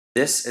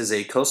This is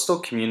a Coastal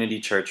Community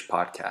Church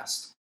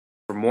podcast.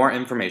 For more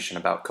information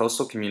about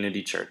Coastal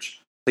Community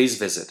Church, please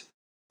visit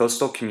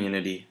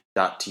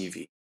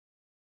coastalcommunity.tv.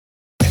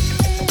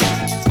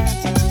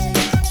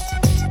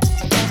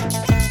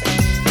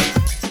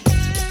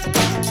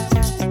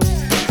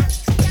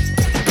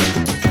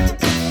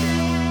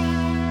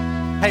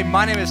 Hey,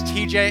 my name is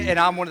TJ, and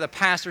I'm one of the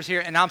pastors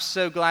here, and I'm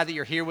so glad that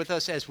you're here with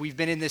us as we've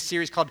been in this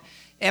series called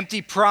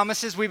Empty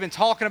Promises. We've been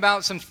talking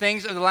about some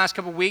things over the last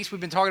couple of weeks.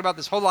 We've been talking about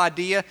this whole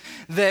idea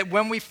that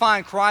when we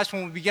find Christ,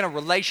 when we begin a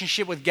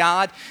relationship with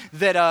God,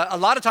 that a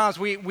lot of times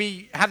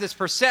we have this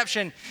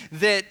perception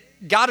that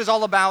God is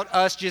all about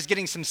us just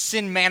getting some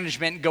sin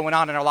management going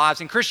on in our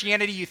lives. In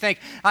Christianity, you think,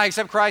 I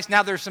accept Christ,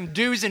 now there's some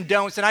do's and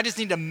don'ts, and I just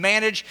need to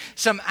manage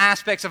some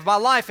aspects of my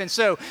life. And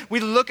so we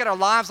look at our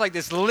lives like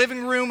this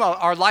living room.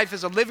 Our life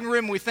is a living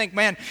room. We think,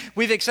 man,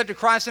 we've accepted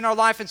Christ in our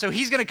life, and so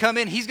he's going to come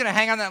in, he's going to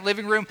hang on that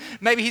living room.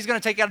 Maybe he's going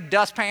to take out a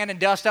dustpan and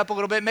dust up a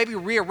little bit, maybe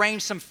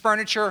rearrange some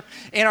furniture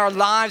in our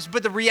lives.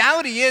 But the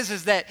reality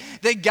is that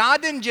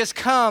God didn't just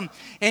come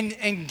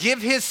and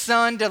give his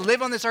son to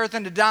live on this earth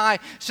and to die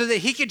so that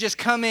he could just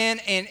come in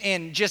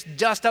and just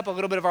dust up a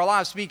little bit of our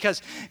lives,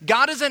 because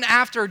God isn't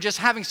after just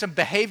having some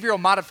behavioral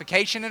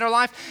modification in our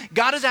life.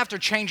 God is after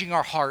changing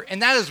our heart,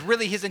 and that is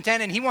really his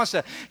intent, and he wants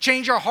to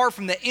change our heart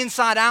from the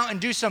inside out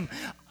and do some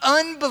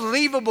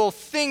unbelievable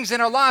things in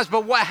our lives.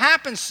 But what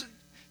happens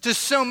to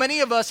so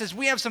many of us is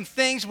we have some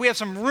things, we have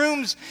some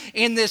rooms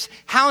in this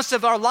house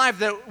of our life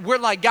that we're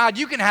like, God,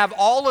 you can have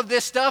all of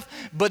this stuff,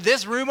 but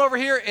this room over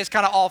here is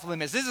kind of off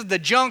limits. This is the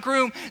junk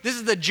room. This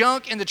is the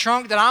junk in the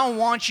trunk that I don't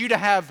want you to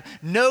have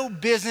no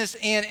business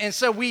in. And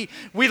so we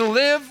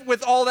live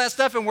with all that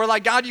stuff, and we're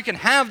like, God, you can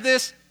have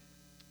this,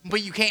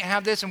 but you can't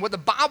have this. And what the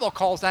Bible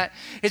calls that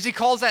is he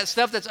calls that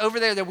stuff that's over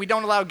there that we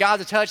don't allow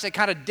God to touch, that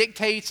kind of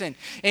dictates and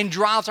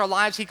drives our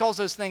lives. He calls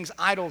those things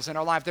idols in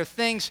our life. They're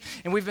things,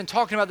 and we've been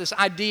talking about this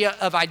idea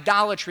of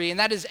idolatry, and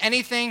that is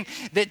anything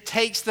that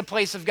takes the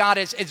place of God.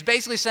 It's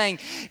basically saying,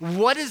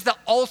 what is the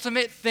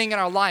ultimate thing in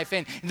our life?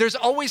 And there's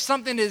always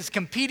something that is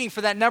competing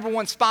for that number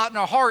one spot in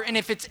our heart. And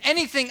if it's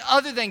anything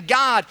other than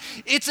God,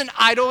 it's an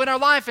idol in our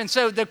life. And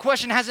so the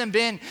question hasn't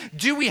been,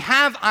 do we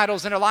have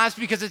idols in our lives?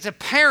 Because it's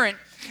apparent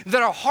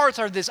that our hearts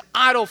are this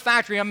idol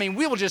factory. I mean,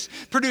 we will just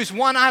produce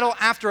one idol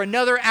after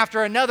another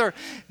after another.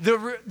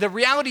 The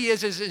reality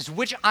is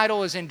which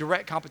idol is in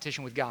direct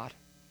competition with God.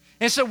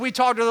 And so we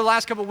talked over the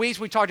last couple of weeks,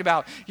 we talked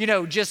about,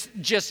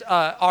 just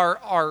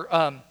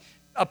our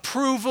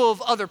approval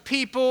of other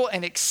people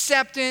and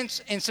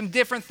acceptance and some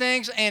different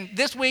things. And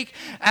this week,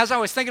 as I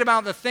was thinking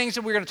about the things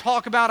that we're going to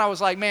talk about, I was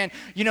like, man,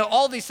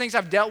 all these things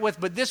I've dealt with,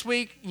 but this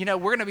week, we're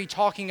going to be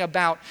talking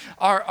about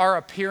our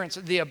appearance,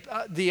 the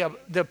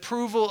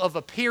approval of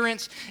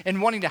appearance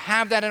and wanting to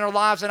have that in our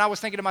lives. And I was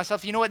thinking to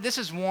myself, you know what, this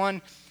is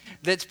one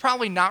that's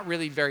probably not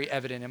really very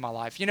evident in my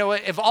life. You know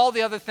what, if all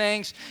the other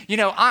things,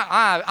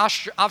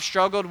 I've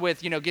struggled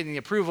with, getting the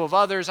approval of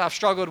others. I've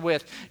struggled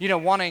with,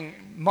 wanting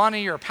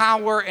money or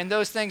power and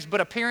those things.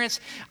 But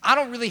appearance, I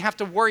don't really have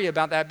to worry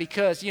about that,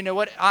 because you know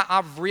what,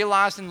 I've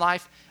realized in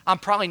life, I'm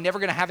probably never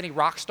going to have any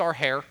rock star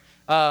hair.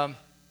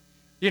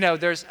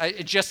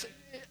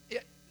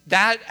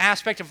 That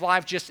aspect of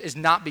life just is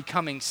not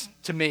becoming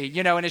to me,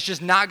 and it's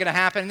just not going to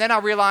happen. And then I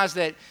realized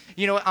that,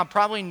 I'm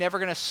probably never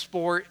going to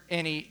sport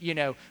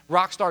any,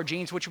 rock star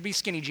jeans, which would be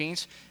skinny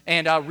jeans,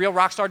 and real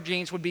rock star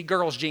jeans would be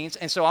girls' jeans.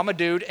 And so I'm a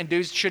dude, and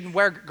dudes shouldn't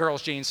wear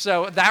girls' jeans.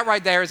 So that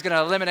right there is going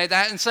to eliminate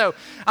that. And so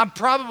I'm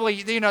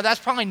probably,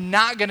 that's probably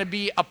not going to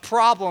be a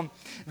problem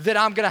that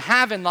I'm going to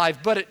have in life.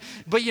 But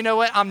you know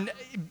what?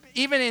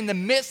 Even in the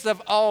midst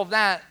of all of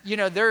that,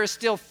 there are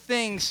still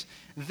things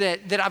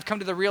that I've come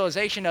to the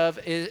realization of,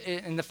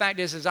 and the fact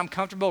is I'm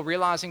comfortable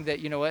realizing that,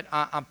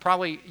 I'm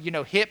probably,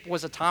 hip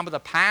was a time of the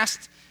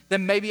past that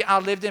maybe I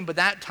lived in, but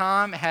that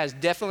time has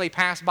definitely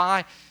passed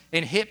by,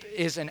 and hip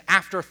is an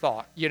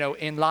afterthought,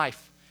 in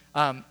life.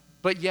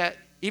 But yet,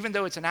 even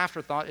though it's an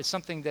afterthought, it's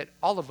something that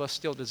all of us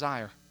still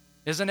desire,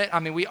 isn't it? I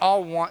mean, we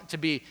all want to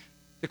be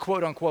the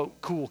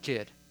quote-unquote cool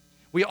kid.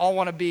 We all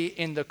want to be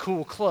in the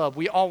cool club.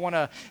 We all want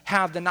to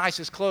have the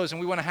nicest clothes,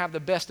 and we want to have the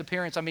best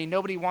appearance. I mean,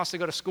 nobody wants to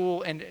go to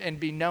school and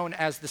be known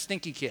as the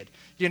stinky kid.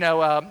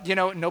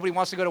 Nobody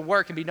wants to go to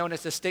work and be known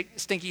as the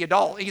stinky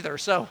adult either.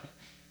 So,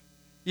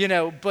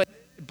 but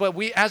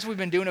as we've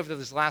been doing over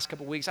this last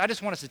couple of weeks, I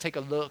just want us to take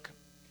a look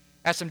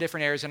at some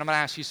different areas, and I'm going to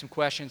ask you some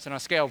questions. And on a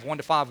scale of 1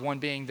 to 5, 1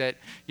 being that,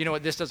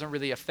 this doesn't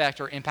really affect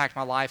or impact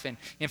my life, and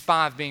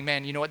 5 being,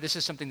 man, this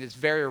is something that's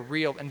very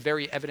real and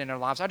very evident in our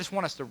lives. I just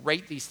want us to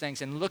rate these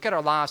things and look at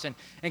our lives and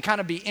kind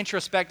of be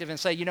introspective and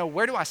say,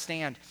 where do I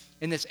stand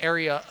in this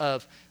area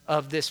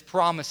of this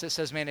promise that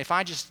says, man, if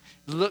I just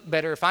look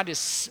better, if I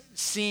just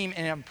seem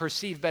and am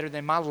perceived better,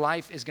 then my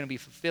life is going to be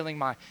fulfilling.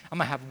 I'm going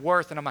to have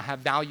worth, and I'm going to have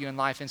value in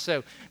life. And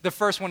so the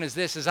first one is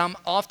this, is I'm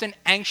often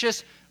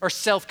anxious or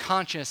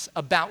self-conscious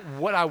about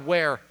what I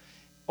wear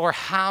or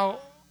how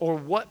or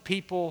what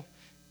people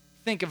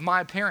think of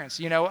my appearance?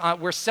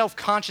 We're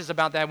self-conscious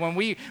about that. When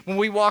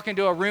we walk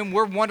into a room,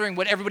 we're wondering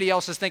what everybody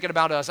else is thinking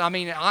about us. I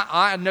mean,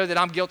 I know that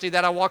I'm guilty of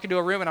that. I walk into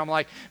a room and I'm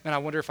like, man, I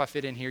wonder if I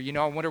fit in here.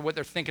 I wonder what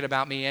they're thinking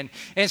about me.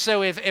 And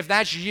so if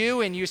that's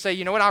you and you say,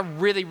 you know what, I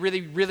really,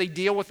 really, really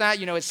deal with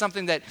that. It's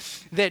something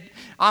that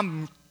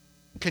I'm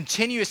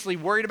continuously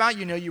worried about.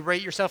 You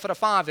rate yourself at a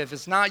 5. If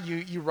it's not,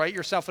 you rate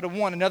yourself at a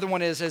 1. Another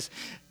one is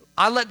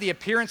I let the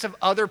appearance of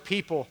other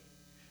people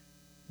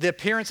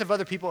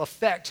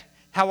affect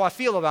how I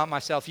feel about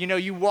myself.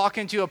 You walk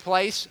into a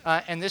place,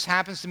 and this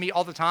happens to me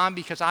all the time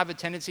because I have a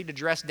tendency to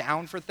dress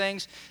down for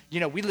things.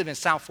 We live in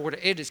South Florida.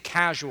 It is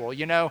casual,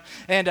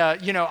 and,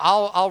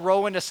 I'll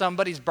roll into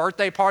somebody's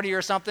birthday party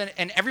or something,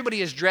 and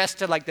everybody is dressed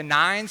to like the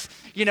nines,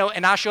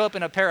 and I show up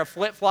in a pair of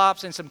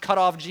flip-flops and some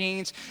cut-off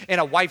jeans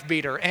and a wife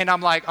beater, and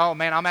I'm like, oh,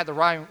 man, I'm at the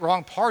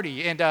wrong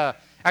party. And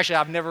actually,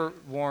 I've never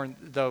worn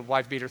the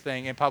wife beater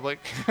thing in public.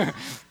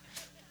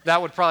 That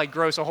would probably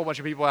gross a whole bunch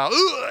of people out.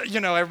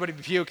 Everybody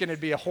be puking.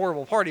 It'd be a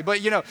horrible party. But,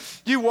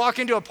 you walk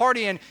into a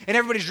party and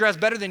everybody's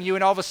dressed better than you,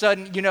 and all of a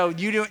sudden, you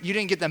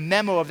didn't get the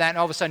memo of that, and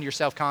all of a sudden you're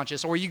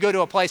self-conscious. Or you go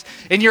to a place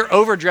and you're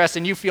overdressed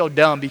and you feel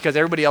dumb because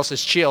everybody else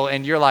is chill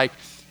and you're like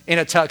in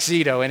a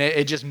tuxedo, and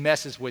it just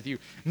messes with you.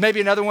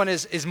 Maybe another one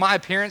is my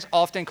appearance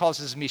often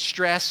causes me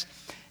stress,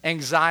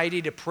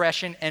 anxiety,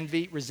 depression,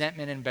 envy,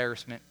 resentment,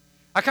 embarrassment.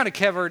 I kind of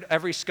covered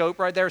every scope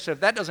right there, so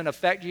if that doesn't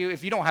affect you,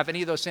 if you don't have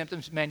any of those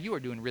symptoms, man, you are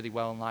doing really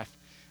well in life.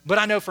 But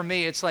I know for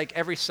me, it's like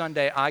every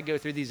Sunday I go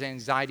through these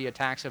anxiety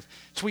attacks of,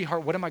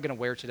 sweetheart, what am I going to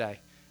wear today?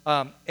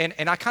 And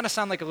I kind of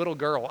sound like a little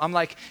girl. I'm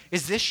like,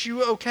 is this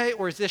shoe okay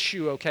or is this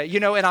shoe okay?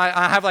 And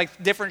I have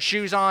like different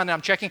shoes on, and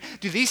I'm checking,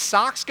 do these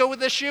socks go with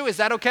this shoe? Is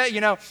that okay?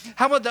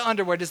 How about the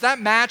underwear? Does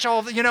that match all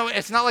of the,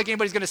 it's not like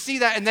anybody's going to see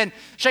that. And then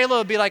Shayla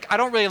will be like, I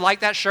don't really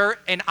like that shirt,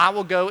 and I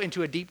will go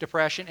into a deep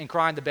depression and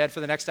cry in the bed for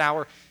the next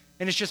hour.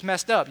 And it's just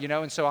messed up,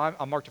 and so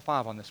I'm marked a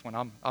 5 on this one.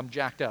 I'm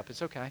jacked up.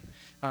 It's okay.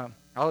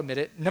 I'll admit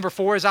it. Number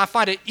 4 is I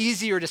find it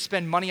easier to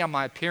spend money on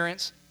my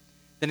appearance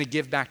than to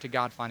give back to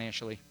God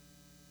financially.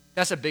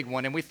 That's a big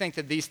one, and we think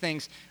that these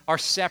things are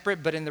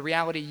separate, but in the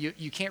reality,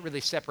 you can't really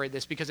separate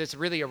this because it's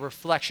really a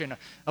reflection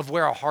of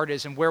where our heart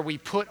is and where we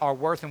put our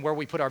worth and where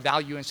we put our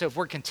value. And so if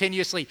we're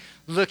continuously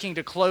looking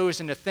to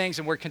clothes into things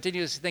and we're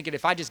continuously thinking,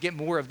 if I just get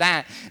more of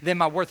that, then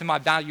my worth and my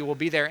value will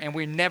be there, and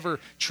we're never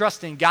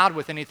trusting God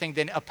with anything,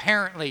 then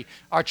apparently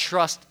our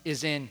trust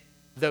is in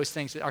those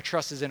things. Our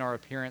trust is in our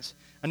appearance.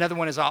 Another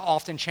one is I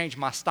often change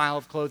my style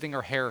of clothing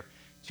or hair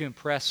to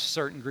impress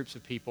certain groups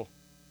of people.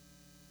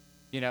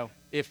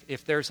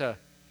 If there's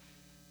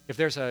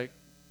a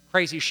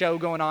crazy show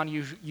going on,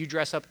 you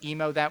dress up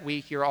emo that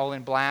week, you're all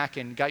in black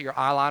and got your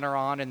eyeliner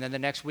on, and then the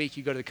next week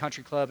you go to the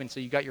country club, and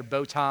so you got your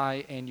bow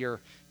tie and your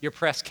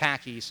pressed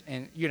khakis,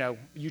 and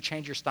you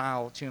change your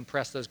style to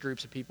impress those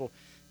groups of people.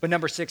 But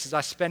number 6 is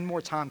I spend more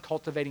time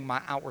cultivating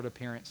my outward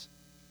appearance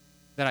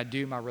than I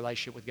do my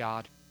relationship with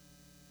God.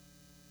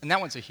 And that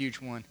one's a huge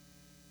one.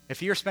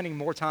 If you're spending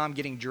more time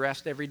getting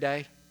dressed every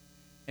day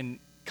and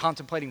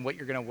contemplating what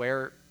you're going to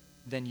wear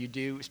than you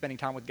do spending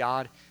time with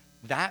God,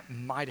 that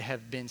might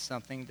have been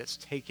something that's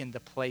taken the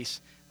place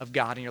of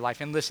God in your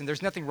life. And listen,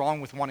 there's nothing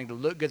wrong with wanting to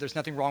look good. There's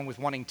nothing wrong with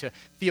wanting to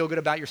feel good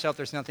about yourself.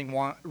 There's nothing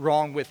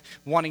wrong with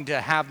wanting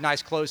to have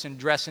nice clothes and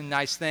dress in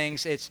nice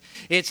things.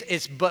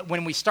 But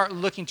when we start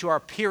looking to our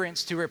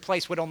appearance to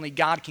replace what only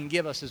God can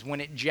give us is when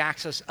it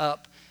jacks us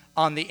up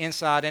on the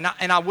inside. And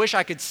I wish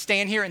I could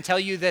stand here and tell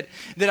you that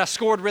I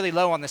scored really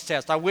low on this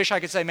test. I wish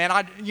I could say, man,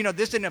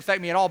 this didn't affect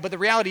me at all. But the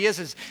reality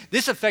is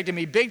this affected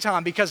me big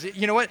time because,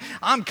 you know what?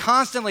 I'm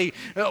constantly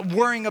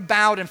worrying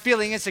about and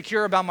feeling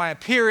insecure about my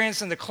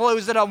appearance and the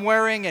clothes that I'm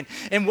wearing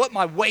and what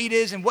my weight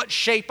is and what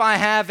shape I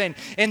have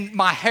and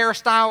my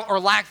hairstyle or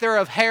lack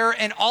thereof hair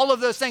and all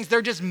of those things.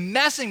 They're just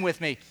messing with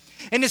me.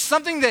 And it's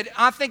something that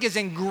I think is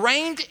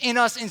ingrained in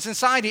us in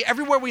society.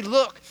 Everywhere we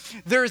look,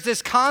 there's this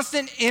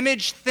constant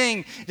image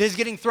thing that is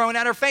getting thrown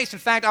at our face. In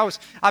fact,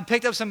 I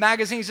picked up some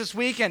magazines this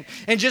week and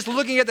just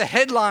looking at the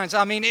headlines,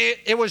 I mean,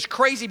 it was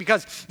crazy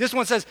because this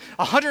one says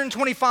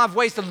 125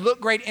 ways to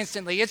look great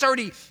instantly. It's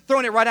already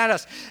throwing it right at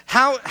us.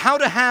 How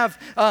to have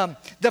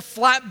the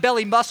flat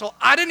belly muscle.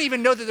 I didn't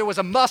even know that there was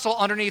a muscle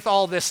underneath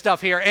all this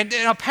stuff here. And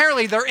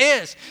apparently there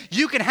is.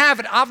 You can have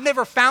it. I've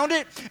never found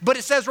it, but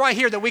it says right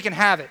here that we can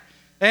have it.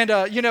 And,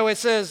 it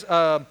says,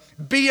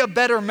 be a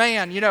better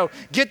man,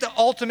 get the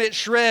ultimate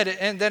shred.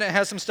 And then it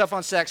has some stuff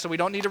on sex, so we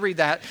don't need to read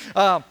that.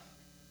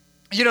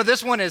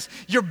 This one is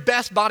your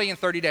best body in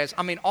 30 days.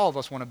 I mean, all of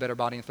us want a better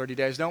body in 30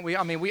 days, don't we?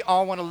 I mean, we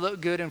all want to look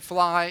good and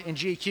fly in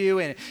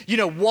GQ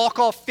and, walk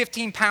off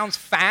 15 pounds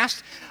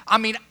fast. I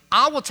mean,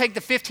 I will take the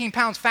 15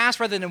 pounds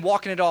fast rather than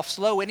walking it off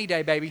slow any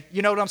day, baby.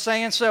 You know what I'm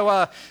saying?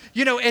 So,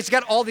 it's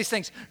got all these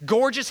things.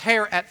 Gorgeous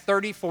hair at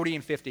 30, 40,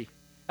 and 50.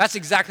 That's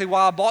exactly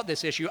why I bought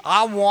this issue.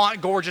 I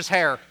want gorgeous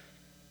hair.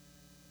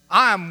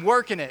 I'm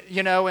working it,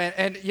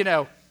 and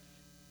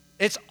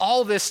it's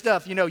all this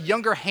stuff,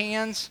 younger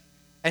hands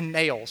and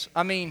nails.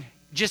 I mean,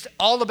 just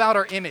all about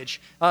our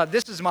image.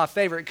 This is my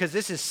favorite because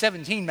this is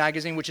 17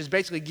 magazine, which is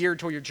basically geared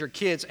toward your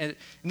kids, and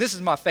this is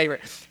my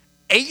favorite.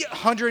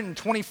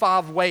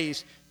 825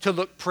 ways to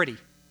look pretty.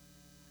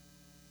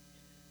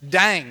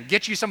 Dang,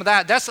 get you some of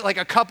that. That's like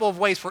a couple of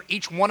ways for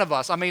each one of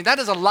us. I mean, that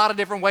is a lot of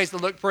different ways to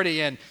look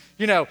pretty and,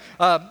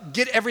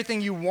 get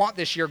everything you want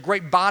this year.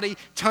 Great body,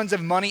 tons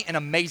of money, and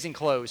amazing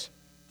clothes.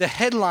 The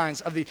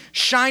headlines of the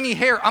shiny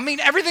hair. I mean,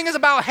 everything is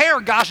about hair,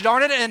 gosh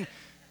darn it, and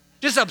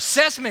just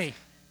obsess me.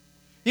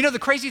 The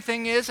crazy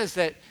thing is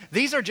that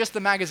these are just the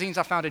magazines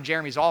I found in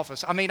Jeremy's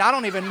office. I mean, I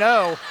don't even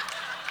know.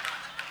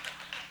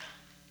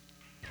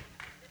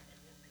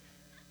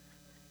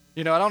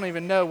 I don't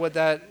even know what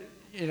that,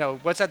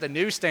 what's at the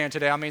newsstand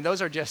today. I mean,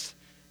 that's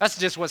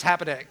just what's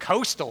happening at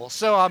Coastal.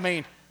 So, I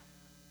mean,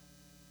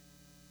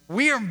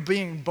 we are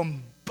being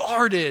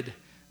bombarded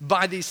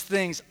by these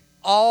things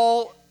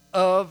all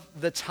of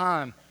the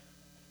time.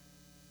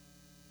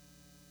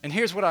 And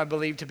here's what I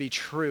believe to be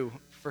true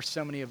for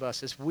so many of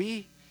us is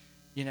we,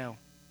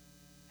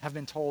 have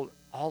been told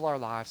all our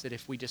lives that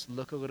if we just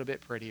look a little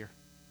bit prettier,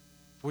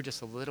 if we're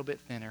just a little bit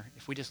thinner,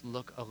 if we just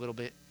look a little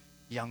bit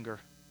younger,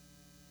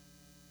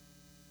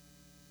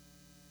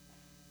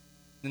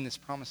 then this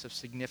promise of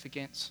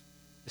significance,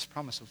 this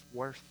promise of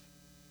worth,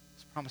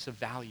 this promise of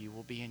value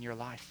will be in your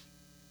life.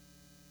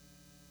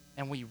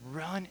 And we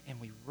run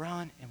and we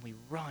run and we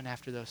run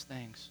after those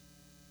things.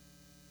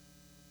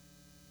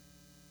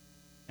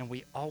 And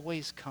we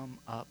always come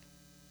up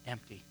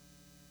empty.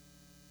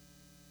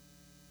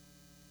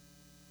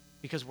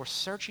 Because we're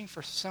searching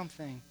for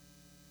something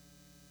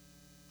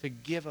to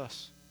give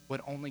us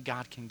what only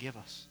God can give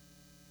us.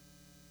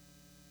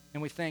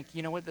 And we think,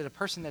 what, the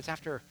person that's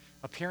after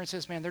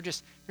appearances, man, they're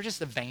just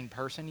a vain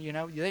person,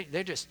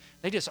 They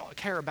just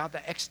care about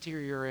the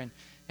exterior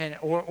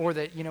or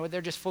that,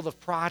 they're just full of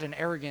pride and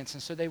arrogance,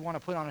 and so they want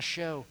to put on a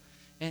show.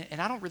 And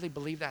I don't really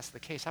believe that's the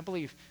case. I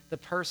believe the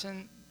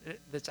person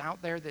that's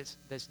out there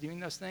that's doing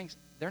those things,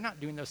 they're not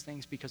doing those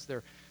things because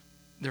they're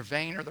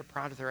vain or they're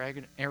proud or they're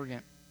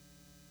arrogant.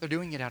 They're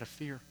doing it out of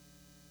fear.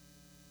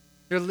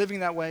 They're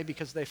living that way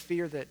because they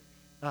fear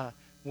that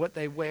what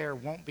they wear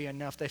won't be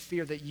enough. They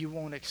fear that you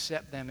won't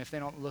accept them if they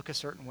don't look a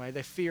certain way.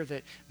 They fear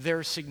that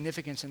their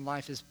significance in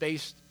life is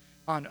based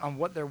on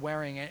what they're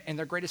wearing. And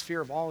their greatest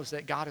fear of all is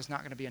that God is not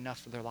going to be enough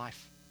for their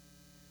life.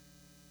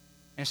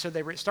 And so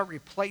they start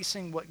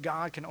replacing what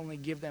God can only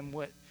give them,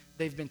 what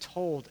they've been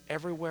told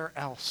everywhere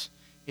else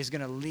is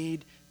going to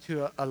lead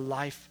to a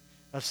life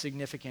of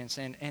significance.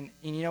 And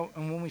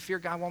when we fear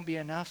God won't be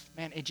enough,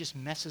 man, it just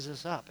messes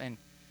us up. And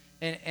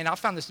I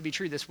found this to be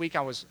true. This week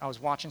I was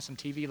watching some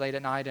TV late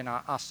at night, and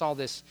I saw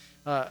this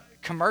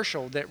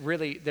commercial that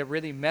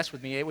really messed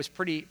with me. It was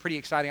pretty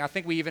exciting. I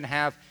think we even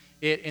have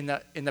it in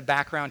the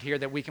background here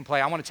that we can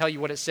play. I want to tell you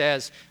what it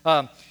says.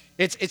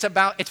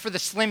 It's for the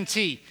Slim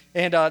Tea,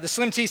 and the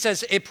Slim Tea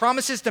says it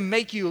promises to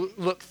make you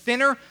look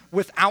thinner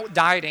without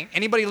dieting.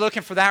 Anybody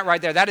looking for that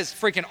right there? That is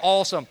freaking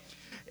awesome.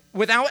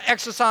 Without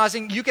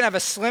exercising, you can have a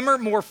slimmer,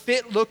 more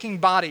fit-looking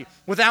body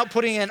without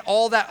putting in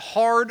all that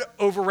hard,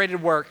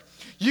 overrated work.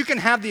 You can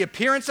have the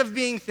appearance of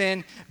being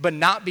thin, but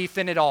not be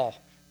thin at all.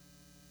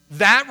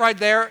 That right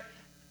there,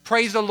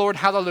 praise the Lord,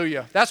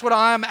 hallelujah. That's what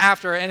I'm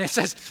after. And it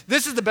says,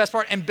 this is the best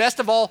part. And best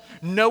of all,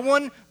 no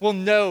one will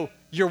know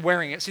you're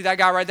wearing it. See that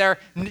guy right there?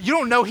 You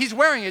don't know he's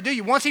wearing it, do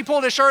you? Once he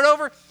pulled his shirt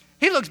over,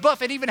 he looks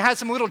buff. It even had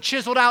some little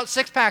chiseled out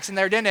six packs in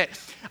there, didn't it?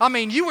 I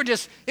mean, you were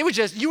just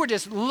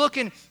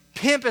looking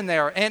pimping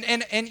there.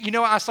 And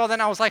I saw that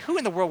and I was like, who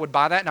in the world would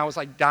buy that? And I was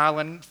like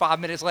dialing 5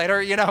 minutes later,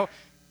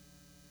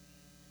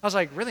 I was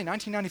like, really,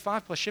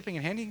 $19.95 plus shipping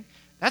and handling?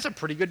 That's a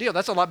pretty good deal.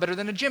 That's a lot better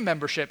than a gym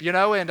membership,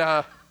 And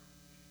I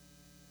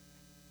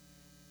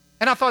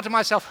thought to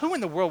myself, who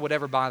in the world would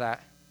ever buy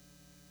that?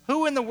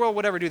 Who in the world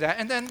would ever do that?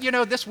 And then,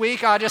 this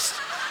week I just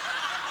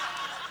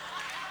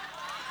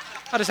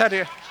had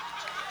to.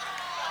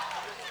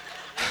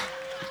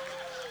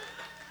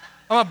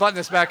 I'm going to button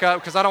this back up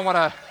because I don't want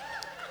to.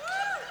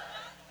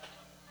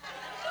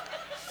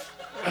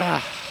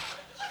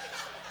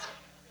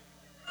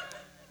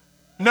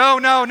 No.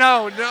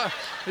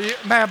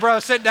 Man, bro,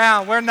 sit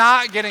down. We're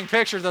not getting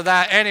pictures of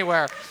that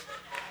anywhere.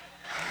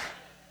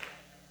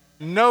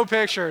 No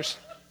pictures.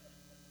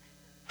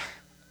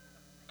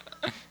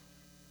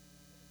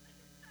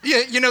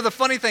 The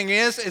funny thing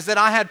is that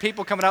I had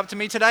people coming up to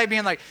me today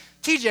being like,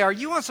 TJ, are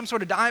you on some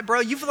sort of diet,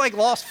 bro? You've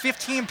lost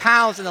 15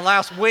 pounds in the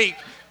last week.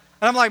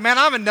 And I'm like, man,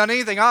 I haven't done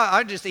anything.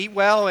 I just eat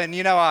well and,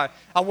 I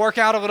work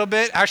out a little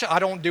bit. Actually, I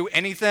don't do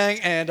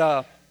anything. And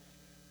it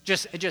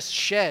just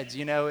sheds,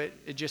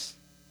 it just,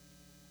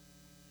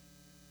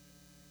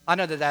 I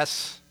know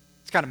it's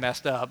kind of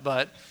messed up,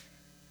 but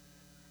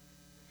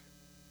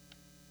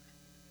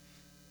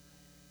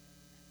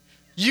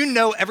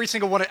every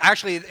single one.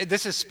 Actually,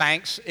 this is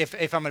Spanx.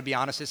 If I'm going to be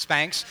honest, it's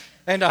Spanx.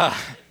 And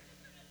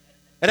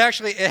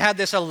it had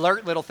this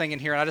alert little thing in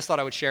here, and I just thought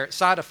I would share it.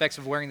 Side effects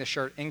of wearing the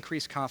shirt: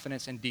 increased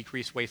confidence and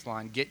decreased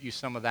waistline. Get you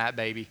some of that,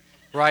 baby,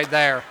 right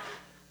there.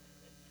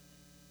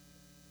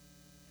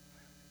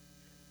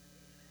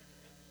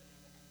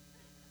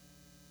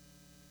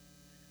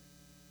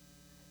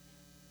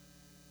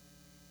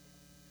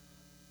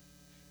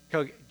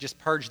 Just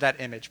purge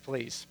that image,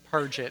 please.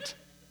 Purge it.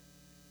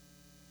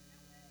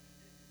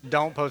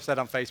 Don't post that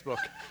on Facebook.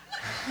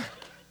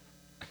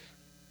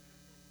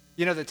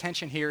 You know, the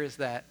tension here is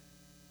that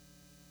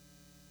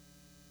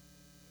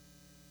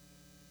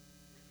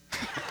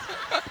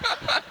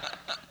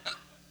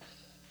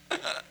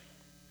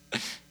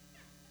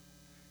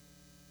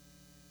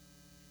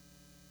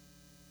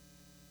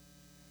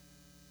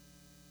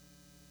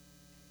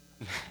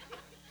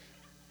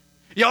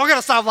y'all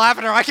gotta stop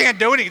laughing or I can't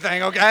do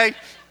anything, okay?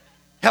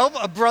 Help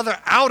a brother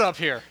out up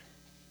here.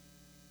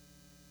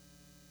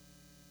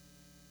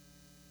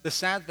 The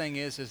sad thing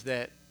is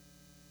that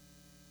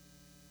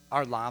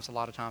our lives a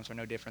lot of times are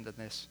no different than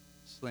this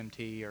Slim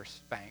Tea or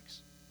Spanx.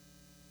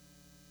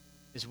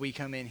 Is we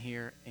come in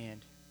here and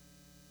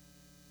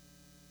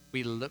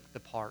we look the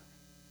part,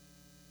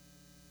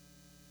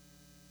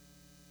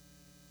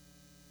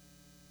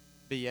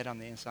 but yet on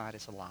the inside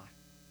it's a lie.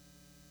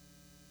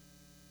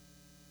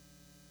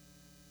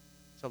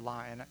 It's a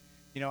lie. And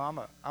you know,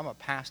 I'm a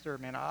pastor,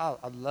 man. I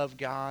love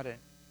God, and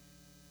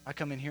I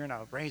come in here and I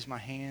raise my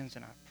hands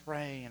and I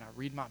pray and I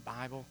read my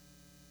Bible,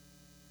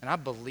 and I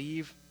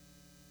believe,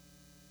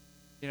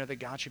 you know, that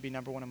God should be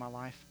number one in my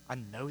life. I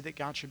know that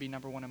God should be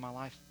number one in my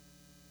life.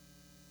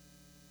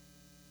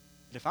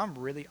 But if I'm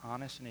really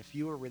honest, and if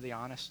you are really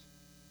honest,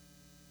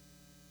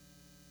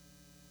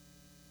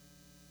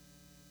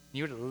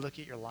 you were to look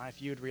at your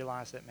life, you would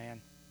realize that,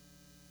 man,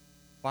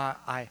 while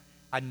I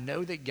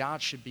know that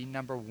God should be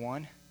number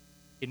one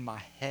in my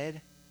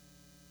head,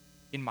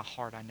 in my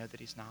heart, I know that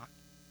he's not.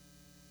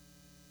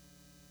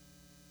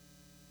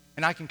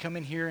 And I can come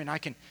in here and I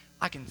can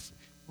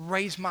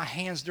raise my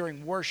hands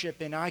during worship,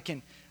 and I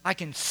can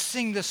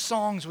sing the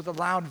songs with a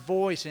loud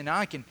voice, and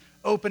I can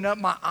open up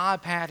my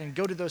iPad and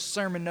go to those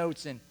sermon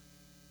notes, and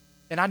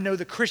I know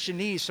the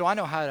Christianese, so I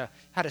know how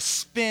to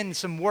spin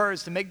some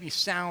words to make me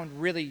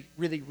sound really,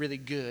 really, really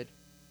good.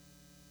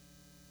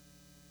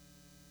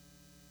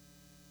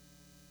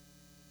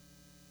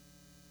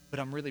 But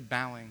I'm really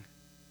bowing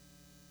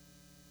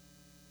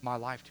my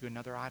life to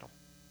another idol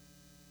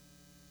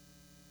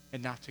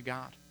and not to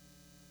God.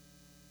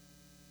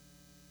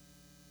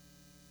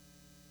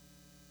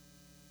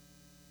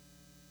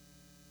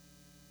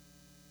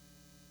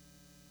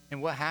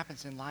 And what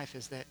happens in life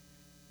is that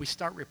we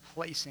start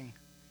replacing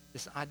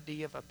this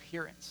idea of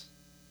appearance,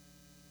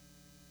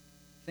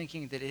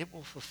 thinking that it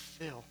will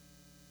fulfill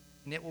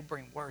and it will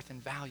bring worth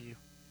and value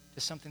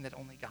to something that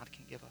only God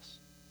can give us.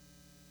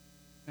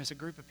 There's a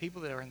group of people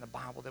that are in the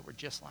Bible that were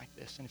just like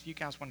this. And if you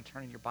guys want to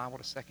turn in your Bible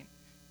to 2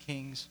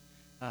 Kings,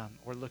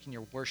 or look in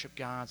your worship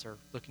guides, or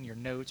look in your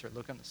notes, or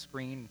look on the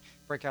screen,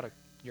 break out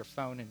your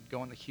phone and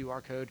go on the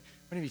QR code,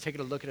 we're going to be taking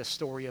a look at a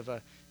story of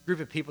a group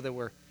of people that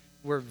were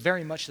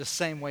very much the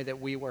same way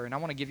that we were. And I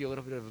want to give you a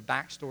little bit of a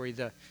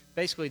backstory.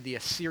 Basically, the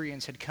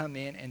Assyrians had come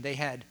in, and they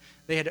had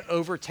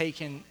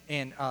overtaken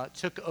and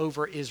took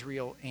over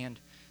Israel. And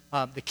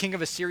the king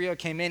of Assyria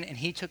came in, and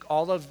he took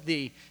all of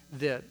the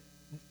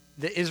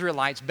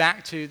Israelites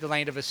back to the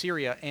land of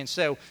Assyria. And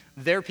so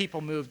their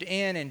people moved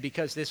in, and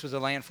because this was a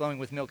land flowing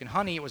with milk and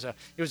honey, it was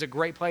a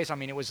great place. I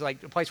mean, it was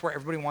like a place where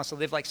everybody wants to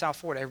live, like South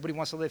Florida. Everybody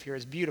wants to live here.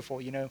 It's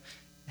beautiful, you know.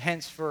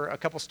 Hence for a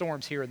couple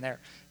storms here and there.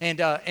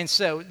 And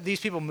so these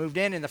people moved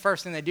in, and the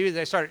first thing they do is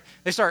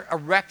they start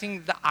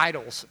erecting the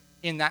idols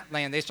in that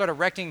land. They start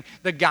erecting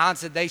the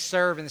gods that they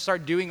serve, and they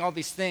start doing all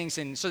these things.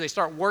 And so they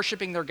start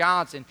worshiping their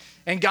gods,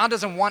 and God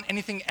doesn't want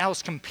anything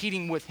else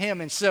competing with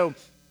him. And so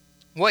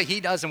what he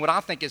does, and what I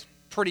think is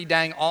pretty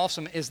dang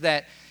awesome, is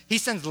that he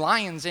sends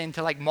lions in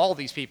to like maul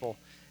these people.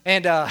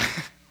 And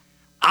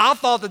I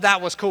thought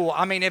that was cool.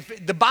 I mean,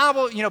 if the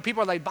Bible, you know,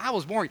 people are like,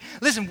 Bible's boring.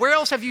 Listen, where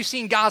else have you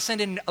seen God send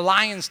in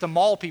lions to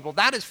maul people?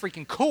 That is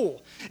freaking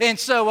cool. And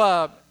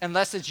so,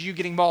 unless it's you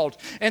getting mauled.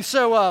 And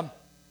so,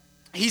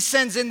 he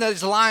sends in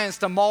those lions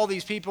to maul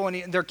these people,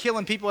 and they're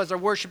killing people as they're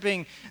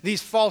worshiping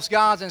these false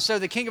gods. And so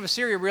the king of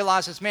Assyria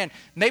realizes, man,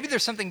 maybe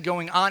there's something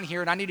going on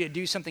here, and I need to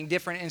do something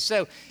different. And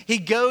so he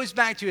goes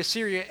back to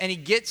Assyria, and he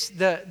gets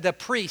the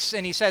priests,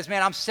 and he says,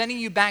 man, I'm sending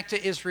you back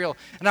to Israel,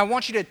 and I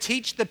want you to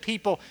teach the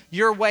people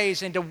your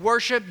ways and to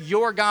worship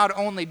your God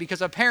only,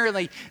 because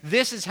apparently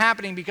this is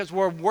happening because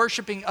we're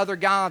worshiping other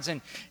gods.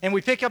 And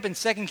we pick up in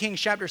 2 Kings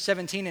chapter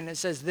 17, and it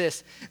says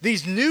this: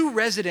 these new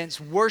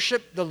residents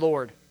worship the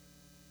Lord,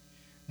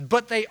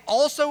 but they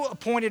also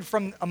appointed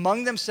from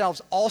among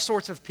themselves all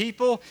sorts of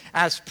people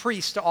as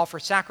priests to offer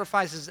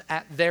sacrifices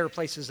at their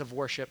places of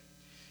worship.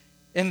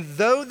 And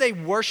though they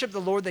worship the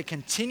Lord, they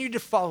continue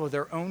to follow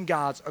their own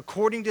gods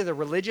according to the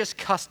religious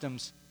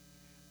customs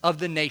of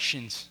the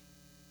nations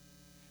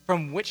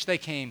from which they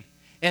came.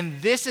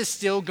 And this is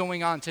still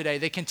going on today.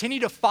 They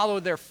continue to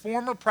follow their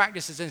former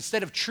practices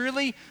instead of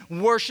truly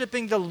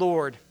worshiping the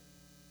Lord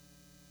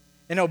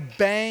and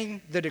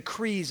obeying the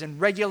decrees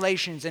and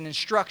regulations and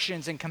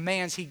instructions and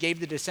commands he gave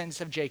the descendants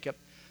of Jacob,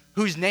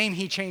 whose name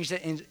he changed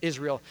to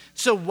Israel.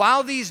 So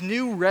while these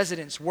new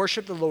residents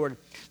worship the Lord,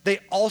 they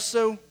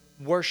also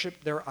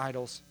worship their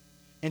idols.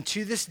 And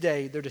to this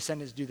day, their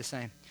descendants do the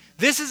same.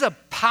 This is a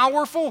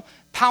powerful,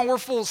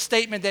 powerful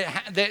statement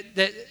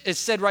that is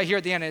said right here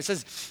at the end. It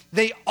says,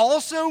 they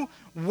also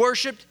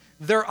worshiped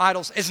their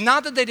idols. It's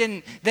not that they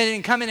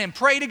didn't come in and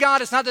pray to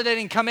God. It's not that they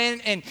didn't come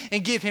in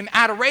and give him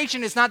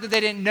adoration. It's not that they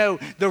didn't know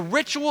the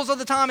rituals of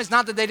the time. It's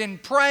not that they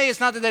didn't pray. It's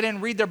not that they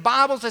didn't read their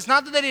Bibles. It's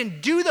not that they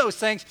didn't do those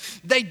things.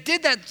 They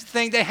did that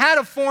thing. They had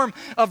a form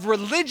of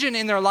religion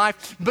in their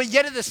life, but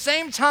yet at the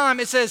same time,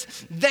 it says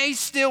they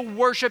still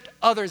worshiped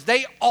others.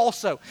 They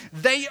also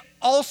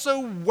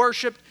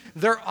worshiped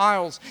their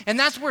idols. And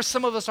that's where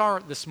some of us are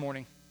this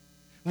morning.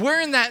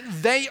 We're in that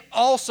they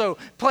also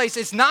place.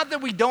 It's not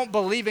that we don't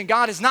believe in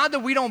God. It's not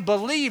that we don't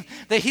believe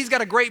that he's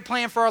got a great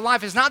plan for our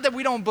life. It's not that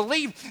we don't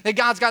believe that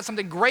God's got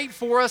something great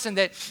for us and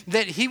that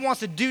he wants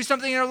to do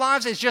something in our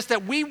lives. It's just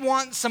that we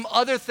want some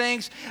other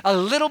things a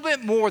little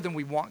bit more than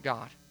we want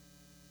God.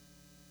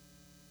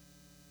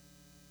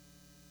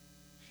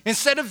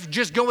 Instead of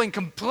just going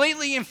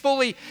completely and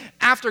fully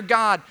after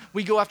God,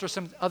 we go after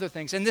some other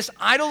things. And this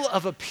idol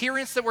of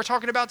appearance that we're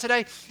talking about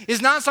today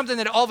is not something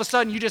that all of a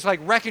sudden you just like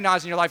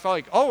recognize in your life,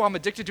 like, oh, I'm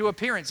addicted to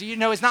appearance. You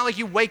know, it's not like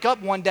you wake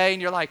up one day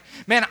and you're like,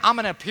 man, I'm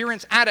an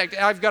appearance addict.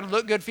 I've got to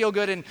look good, feel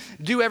good, and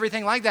do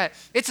everything like that.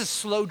 It's a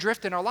slow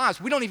drift in our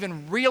lives. We don't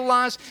even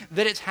realize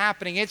that it's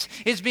happening. It's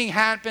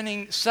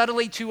happening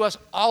subtly to us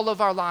all of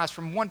our lives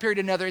from one period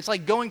to another. It's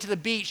like going to the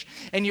beach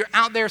and you're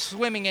out there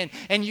swimming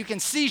and you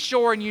can see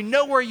shore and you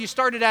know where you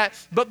started at,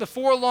 but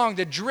before long,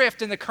 the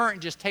drift and the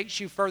current just takes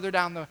you further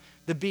down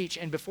the beach,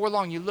 and before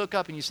long, you look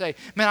up and you say,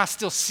 man, I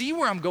still see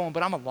where I'm going,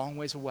 but I'm a long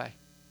ways away.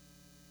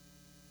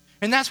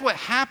 And that's what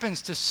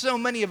happens to so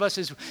many of us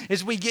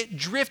is we get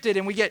drifted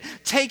and we get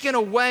taken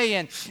away.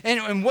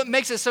 And what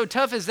makes it so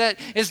tough is that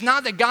it's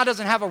not that God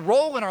doesn't have a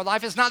role in our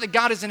life. It's not that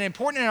God isn't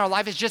important in our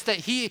life. It's just that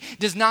he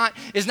is not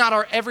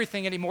our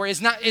everything anymore.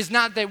 It's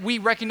not that we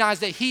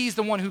recognize that he's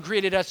the one who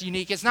created us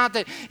unique. It's not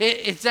that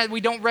it's that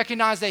we don't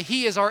recognize that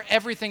he is our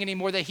everything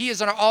anymore, that he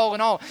is our all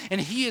in all,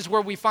 and he is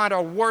where we find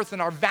our worth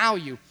and our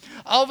value.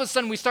 All of a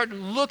sudden, we start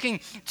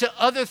looking to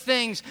other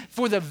things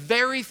for the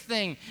very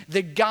thing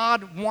that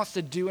God wants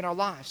to do in our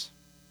lives.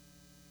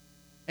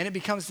 And it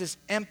becomes this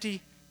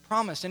empty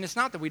promise. And it's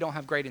not that we don't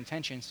have great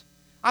intentions.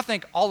 I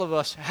think all of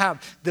us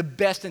have the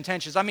best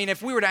intentions. I mean,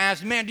 if we were to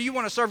ask, man, do you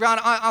want to serve God?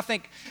 I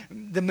think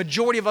the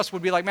majority of us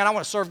would be like, man, I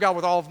want to serve God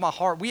with all of my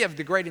heart. We have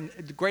the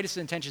greatest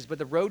intentions, but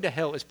the road to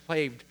hell is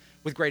paved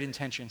with great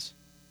intentions.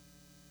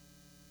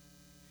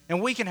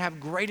 And we can have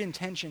great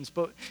intentions,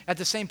 but at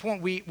the same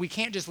point, we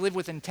can't just live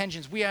with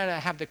intentions. We got to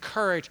have the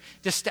courage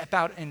to step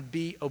out and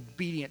be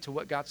obedient to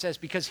what God says.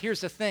 Because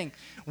here's the thing.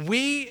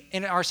 We,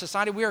 in our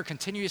society, we are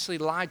continuously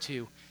lied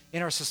to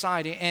in our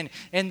society.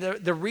 And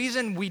the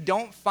reason we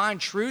don't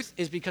find truth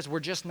is because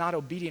we're just not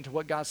obedient to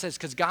what God says.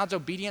 Because God's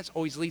obedience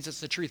always leads us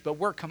to truth. But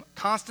we're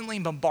constantly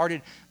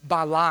bombarded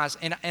by lies.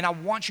 And I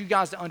want you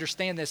guys to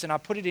understand this. And I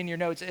put it in your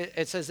notes.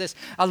 It says this: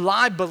 a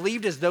lie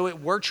believed as though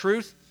it were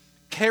truth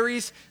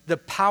carries the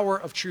power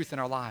of truth in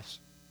our lives.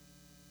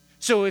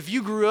 So if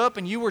you grew up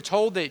and you were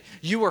told that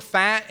you were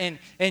fat and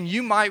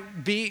you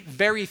might be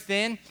very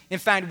thin, in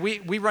fact,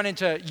 we run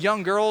into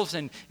young girls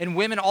and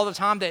women all the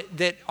time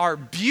that are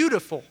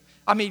beautiful.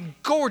 I mean,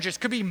 gorgeous,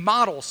 could be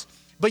models,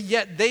 but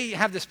yet they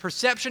have this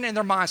perception in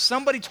their mind.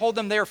 Somebody told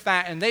them they're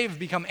fat and they've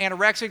become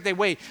anorexic. They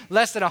weigh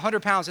less than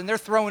 100 pounds and they're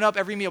throwing up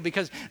every meal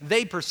because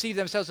they perceive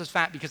themselves as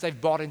fat because they've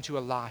bought into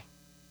a lie.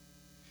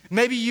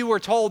 Maybe you were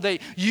told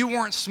that you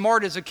weren't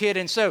smart as a kid,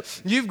 and so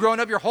you've grown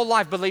up your whole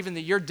life believing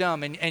that you're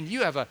dumb, and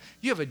you have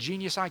a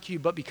genius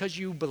IQ, but because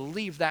you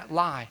believe that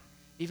lie,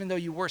 even though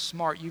you were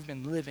smart, you've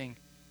been living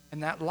in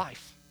that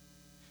life.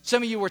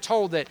 Some of you were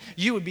told that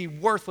you would be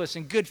worthless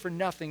and good for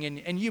nothing,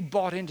 and you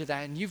bought into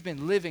that, and you've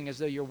been living as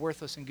though you're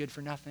worthless and good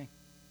for nothing.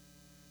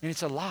 And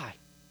it's a lie.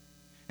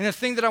 And the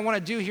thing that I want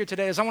to do here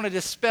today is I want to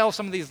dispel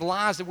some of these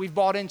lies that we've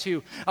bought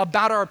into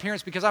about our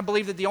appearance, because I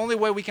believe that the only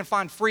way we can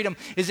find freedom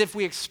is if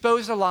we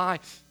expose a lie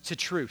to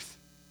truth.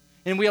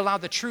 And we allow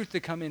the truth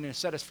to come in and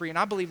set us free. And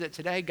I believe that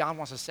today God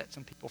wants to set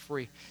some people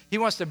free. He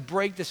wants to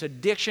break this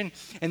addiction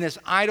and this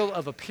idol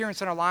of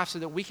appearance in our life so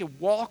that we can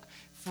walk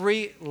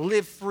free,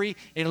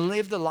 and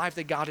live the life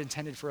that God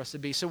intended for us to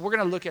be. So we're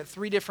going to look at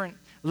 3 different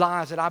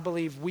lies that I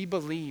believe we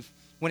believe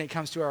when it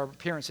comes to our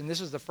appearance. And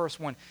this is the first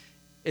one.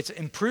 It's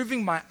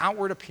improving my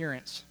outward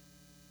appearance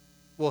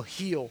will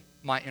heal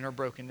my inner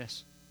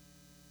brokenness.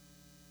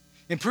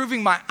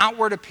 Improving my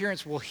outward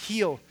appearance will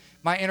heal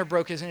my inner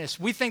brokenness.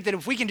 We think that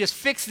if we can just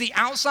fix the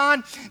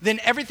outside,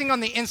 then everything on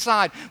the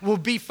inside will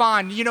be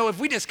fine. You know, if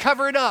we just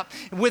cover it up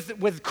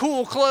with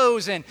cool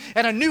clothes and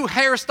a new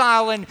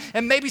hairstyle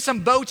and maybe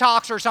some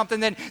Botox or something,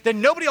 then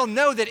nobody will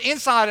know that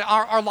inside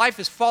our life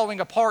is falling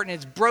apart and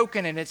it's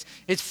broken and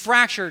it's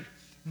fractured.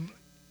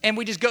 And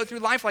we just go through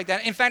life like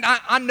that. In fact,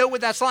 I know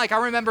what that's like.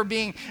 I remember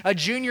being a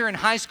junior in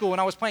high school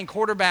and I was playing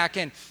quarterback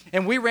and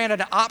we ran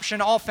an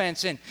option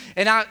offense. And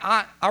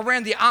I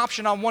ran the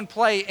option on one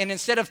play, and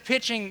instead of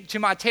pitching to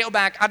my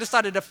tailback, I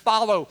decided to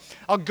follow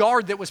a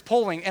guard that was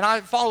pulling. And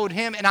I followed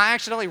him and I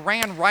accidentally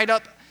ran right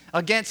up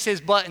against his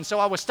butt. And so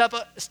I was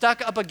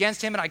stuck up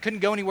against him, and I couldn't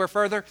go anywhere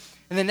further.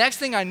 And the next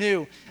thing I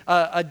knew,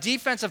 a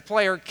defensive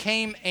player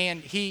came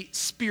and he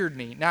speared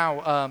me.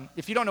 Now,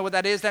 if you don't know what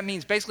that is, that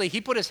means basically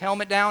he put his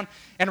helmet down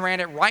and ran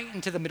it right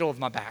into the middle of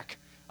my back.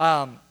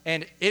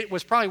 And it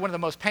was probably one of the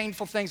most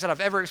painful things that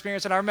I've ever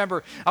experienced. And I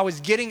remember I was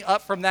getting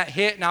up from that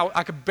hit, and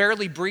I could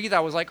barely breathe.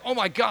 I was like, oh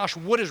my gosh,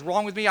 what is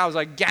wrong with me? I was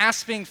like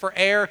gasping for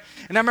air.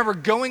 And I remember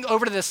going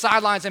over to the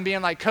sidelines and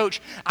being like,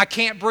 Coach, I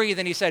can't breathe.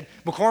 And he said,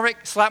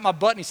 McCormick, slap my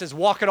butt, and he says,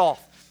 walk it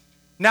off.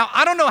 Now,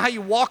 I don't know how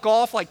you walk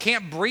off like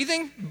can't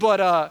breathing,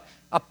 but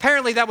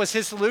apparently that was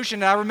his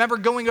solution. And I remember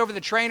going over to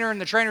the trainer,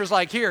 and the trainer's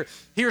like,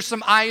 here's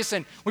some ice.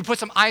 And we put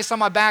some ice on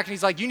my back, and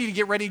he's like, you need to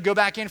get ready to go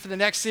back in for the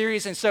next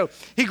series. And so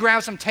he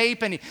grabbed some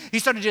tape, and he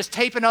started just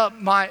taping up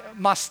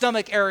my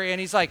stomach area.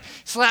 And he's like,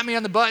 slapped me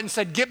on the butt and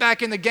said, get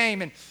back in the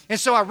game. And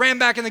so I ran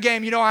back in the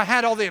game. You know, I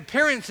had all the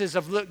appearances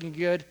of looking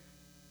good.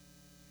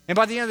 And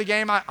by the end of the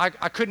game,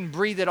 I couldn't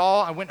breathe at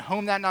all. I went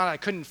home that night. I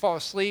couldn't fall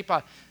asleep.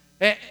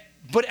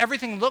 But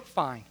everything looked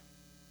fine.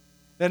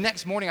 The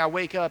next morning I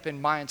wake up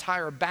and my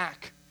entire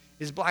back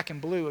is black and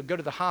blue. I go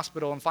to the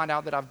hospital and find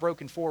out that I've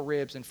broken 4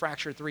 ribs and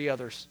fractured 3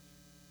 others.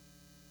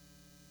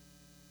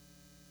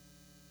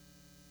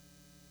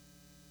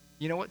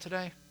 You know what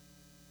today?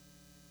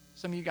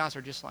 Some of you guys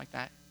are just like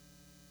that.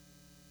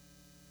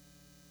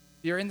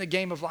 You're in the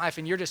game of life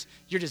and you're just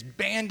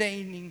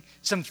band-aiding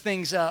some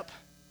things up,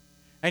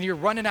 and you're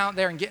running out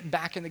there and getting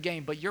back in the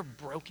game, but you're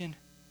broken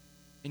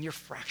and you're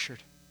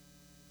fractured.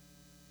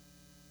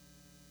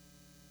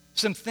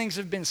 Some things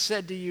have been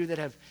said to you that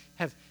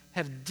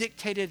have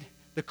dictated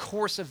the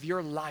course of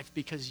your life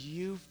because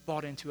you've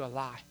bought into a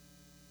lie.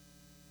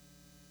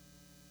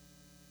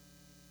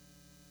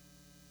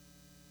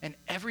 And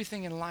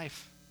everything in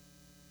life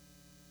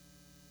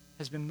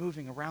has been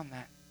moving around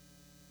that.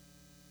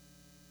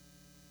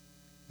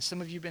 And some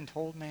of you have been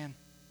told, man,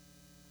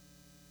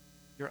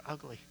 you're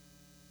ugly.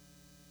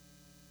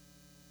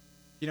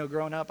 You know,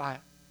 growing up, my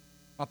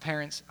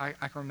parents, I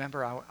can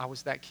remember I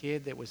was that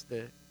kid that was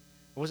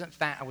I wasn't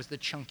fat, I was the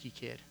chunky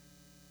kid.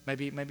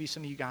 Maybe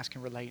some of you guys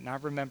can relate. And I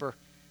remember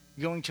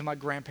going to my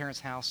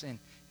grandparents' house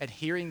and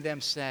hearing them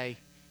say,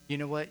 you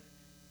know what,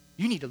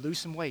 you need to lose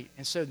some weight.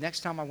 And so next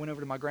time I went over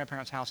to my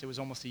grandparents' house, it was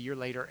almost a year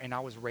later, and I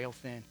was rail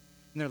thin. And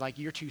they're like,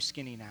 you're too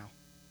skinny now.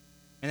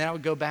 And then I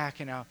would go back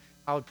and I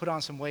would put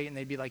on some weight, and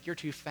they'd be like, you're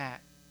too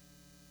fat.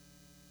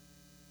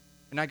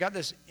 And I got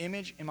this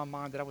image in my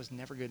mind that I was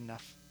never good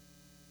enough.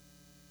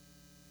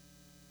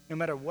 No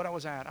matter what I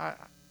was at,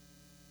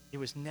 it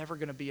was never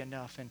going to be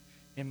enough.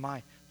 And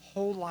my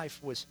whole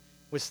life was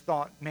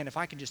thought, man, if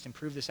I could just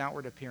improve this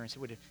outward appearance, it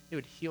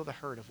would heal the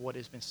hurt of what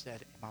has been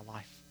said in my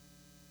life.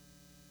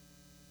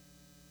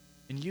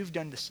 And you've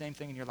done the same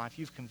thing in your life.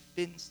 You've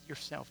convinced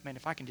yourself, man,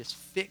 if I can just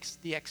fix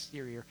the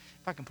exterior,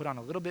 if I can put on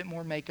a little bit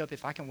more makeup,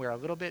 if I can wear a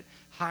little bit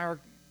higher,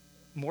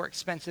 more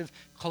expensive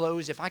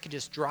clothes, if I could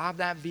just drive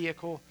that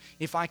vehicle,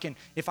 if I can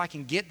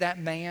get that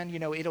man, you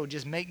know, it'll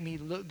just make me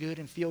look good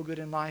and feel good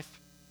in life.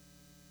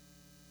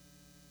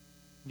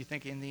 You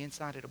think in the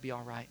inside it'll be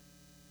all right.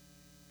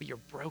 But you're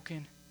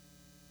broken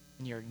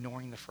and you're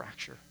ignoring the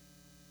fracture.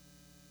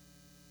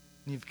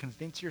 And you've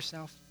convinced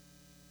yourself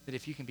that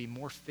if you can be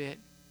more fit,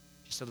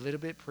 just a little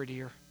bit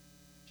prettier,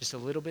 just a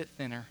little bit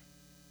thinner,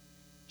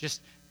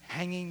 just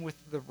hanging with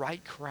the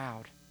right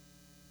crowd,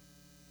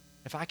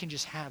 if I can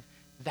just have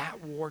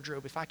that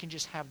wardrobe, if I can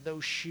just have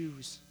those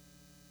shoes,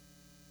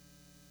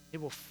 it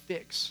will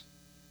fix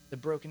the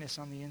brokenness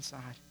on the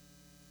inside.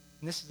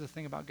 And this is the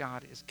thing about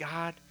God, is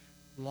God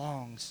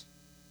longs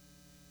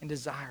and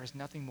desires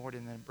nothing more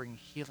than to bring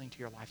healing to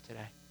your life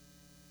today.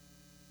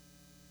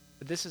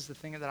 But this is the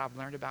thing that I've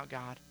learned about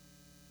God,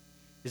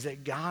 is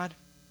that God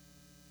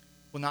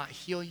will not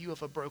heal you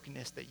of a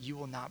brokenness that you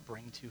will not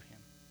bring to him.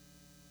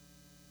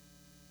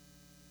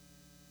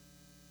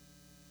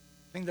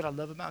 The thing that I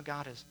love about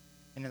God is,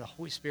 and in the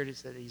Holy Spirit,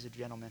 is that he's a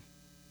gentleman. And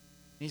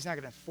he's not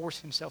going to force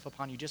himself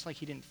upon you, just like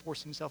he didn't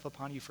force himself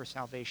upon you for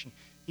salvation.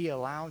 He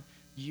allowed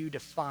you to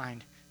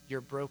find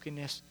your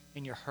brokenness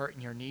and your hurt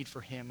and your need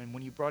for him. And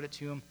when you brought it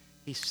to him,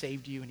 he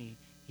saved you and he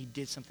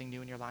did something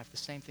new in your life. The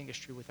same thing is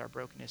true with our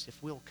brokenness.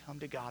 If we'll come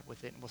to God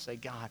with it and we'll say,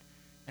 God,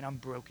 and I'm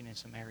broken in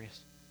some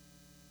areas,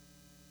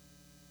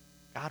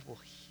 God will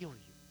heal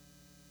you.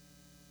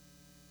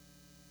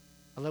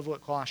 I love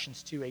what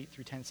Colossians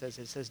 2:8-10 says.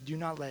 It says, do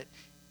not let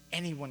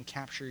anyone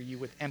capture you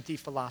with empty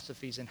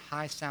philosophies and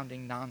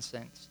high-sounding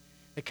nonsense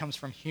that comes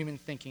from human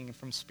thinking and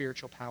from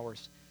spiritual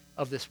powers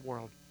of this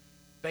world.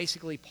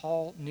 Basically,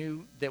 Paul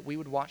knew that we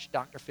would watch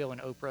Dr. Phil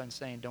and Oprah and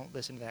saying, don't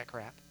listen to that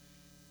crap.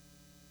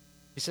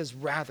 He says,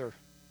 rather,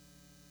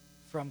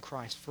 from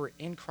Christ, for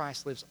in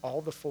Christ lives all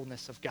the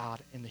fullness of God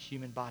in the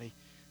human body.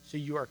 So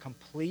you are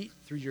complete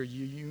through your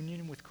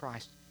union with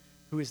Christ,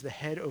 who is the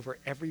head over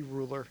every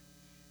ruler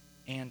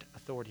and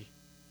authority.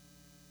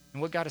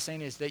 And what God is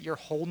saying is that your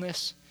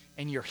wholeness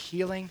and your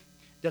healing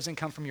doesn't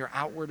come from your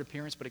outward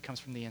appearance, but it comes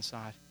from the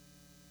inside.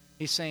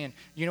 He's saying,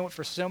 you know what,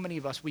 for so many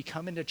of us, we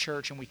come into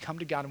church and we come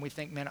to God and we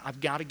think, man,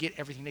 I've got to get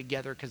everything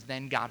together because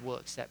then God will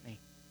accept me.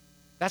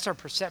 That's our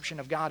perception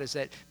of God, is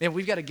that, man,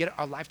 we've got to get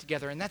our life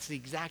together. And that's the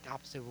exact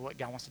opposite of what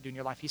God wants to do in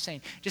your life. He's saying,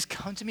 just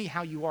come to me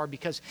how you are,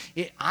 because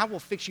I will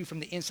fix you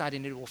from the inside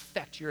and it will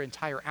affect your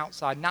entire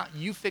outside. Not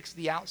you fix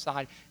the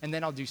outside and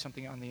then I'll do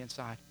something on the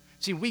inside.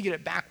 See, we get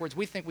it backwards.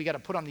 We think we got to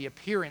put on the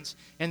appearance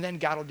and then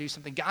God will do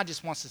something. God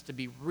just wants us to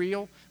be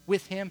real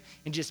with him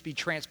and just be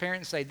transparent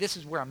and say, this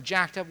is where I'm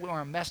jacked up, where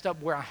I'm messed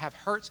up, where I have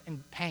hurts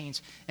and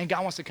pains. And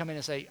God wants to come in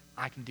and say,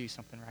 I can do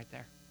something right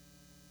there.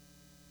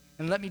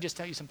 And let me just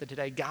tell you something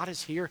today. God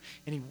is here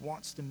and he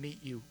wants to meet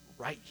you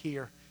right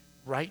here,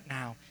 right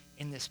now,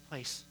 in this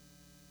place.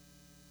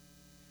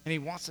 And he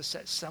wants to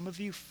set some of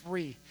you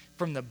free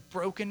from the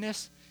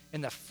brokenness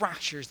and the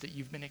fractures that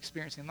you've been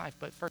experiencing in life.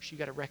 But first, you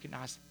got to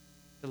recognize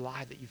the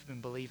lie that you've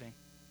been believing.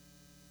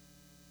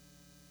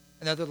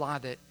 Another lie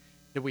that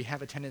we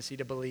have a tendency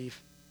to believe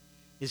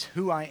is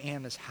who I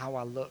am is how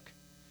I look.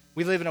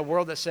 We live in a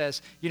world that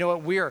says, you know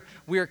what,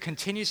 we're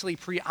continuously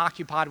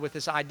preoccupied with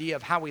this idea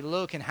of how we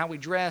look and how we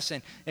dress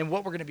and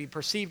what we're going to be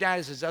perceived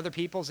as other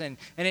people's. And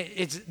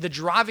it's the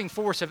driving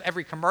force of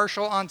every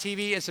commercial on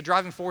TV. It's the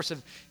driving force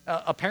of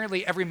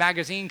apparently every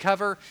magazine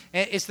cover.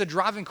 It's the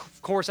driving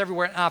force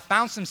everywhere. And I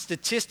found some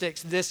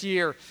statistics this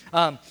year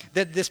that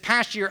this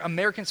past year,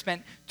 Americans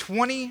spent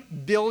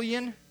 $20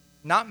 billion,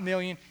 not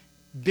million,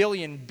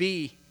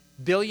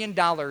 billion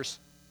dollars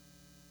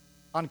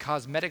on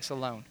cosmetics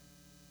alone.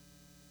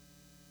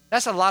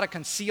 That's a lot of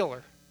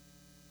concealer.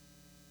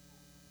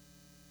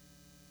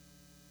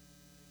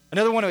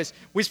 Another one is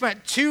we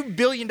spent $2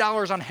 billion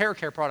on hair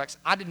care products.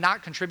 I did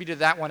not contribute to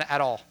that one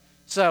at all.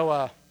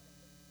 So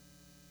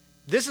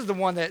this is the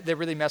one that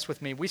really messed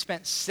with me. We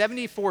spent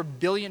 $74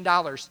 billion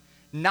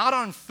not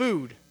on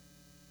food,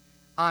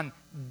 on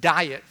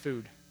diet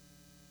food.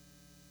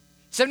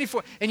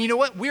 74. And you know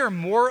what? We are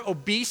more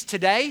obese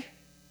today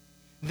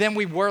than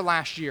we were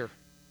last year.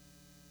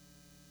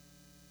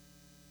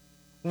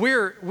 We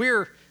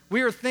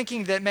are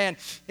thinking that, man,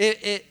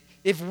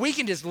 if we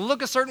can just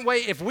look a certain way,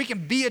 if we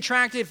can be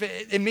attractive,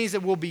 it means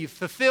that we'll be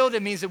fulfilled.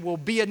 It means that we'll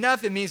be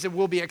enough. It means that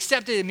we'll be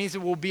accepted. It means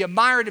that we'll be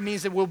admired. It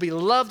means that we'll be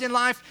loved in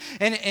life.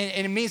 And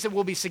it means that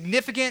we'll be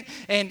significant.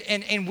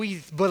 And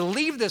we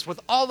believe this with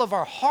all of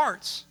our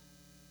hearts.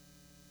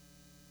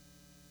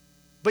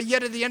 But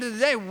yet at the end of the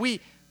day,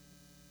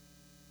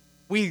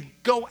 we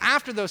go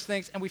after those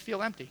things and we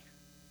feel empty.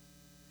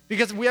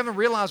 Because we haven't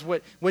realized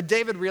what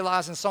David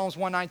realized in Psalms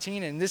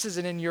 119, and this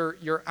isn't in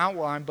your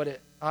outline,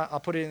 but I'll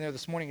put it in there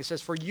this morning. It says,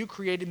 "For you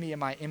created me in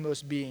my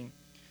inmost being.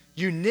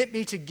 You knit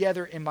me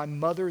together in my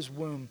mother's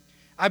womb.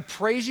 I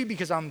praise you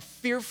because I'm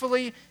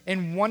fearfully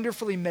and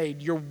wonderfully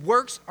made. Your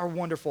works are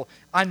wonderful.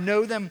 I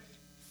know them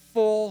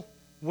full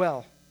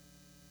well."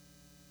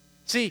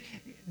 See,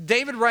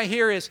 David right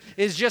here is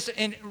just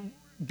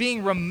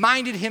being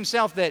reminded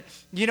himself that,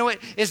 you know what,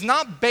 it's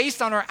not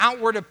based on our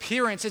outward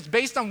appearance. It's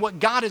based on what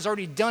God has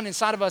already done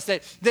inside of us,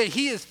 that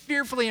he is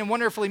fearfully and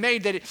wonderfully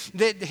made,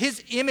 that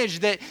his image,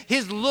 that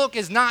his look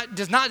does not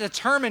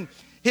determine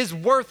his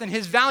worth and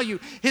his value.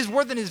 His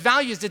worth and his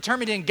value is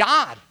determined in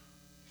God.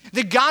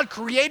 That God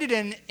created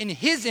in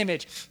his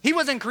image. He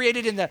wasn't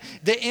created in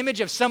the image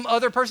of some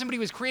other person, but he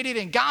was created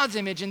in God's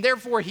image, and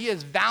therefore he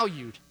is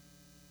valued.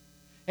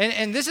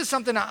 And this is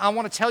something I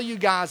want to tell you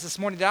guys this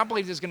morning that I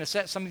believe is going to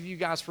set some of you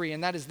guys free,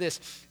 and that is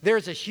this. There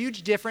is a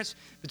huge difference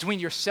between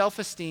your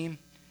self-esteem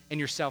and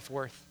your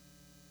self-worth.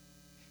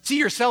 See,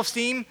 your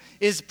self-esteem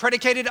is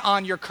predicated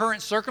on your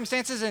current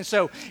circumstances, and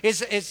so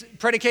it's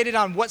predicated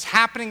on what's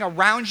happening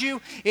around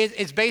you.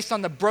 It's based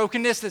on the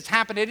brokenness that's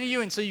happening to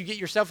you, and so you get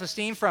your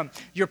self-esteem from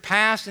your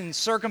past and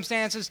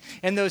circumstances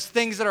and those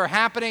things that are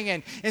happening,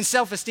 and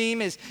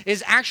self-esteem is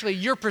actually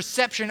your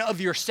perception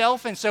of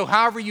yourself, and so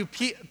however you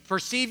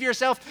perceive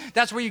yourself,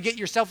 that's where you get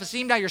your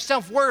self-esteem. Now, your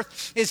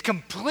self-worth is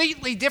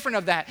completely different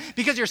of that,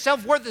 because your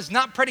self-worth is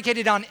not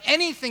predicated on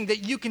anything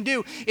that you can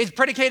do. It's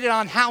predicated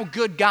on how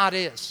good God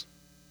is.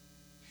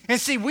 And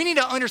see, we need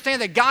to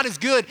understand that God is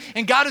good,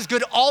 and God is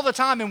good all the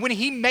time. And when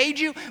he made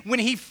you, when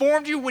he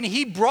formed you, when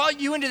he brought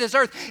you into this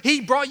earth,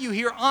 he brought you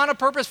here on a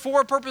purpose,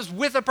 for a purpose,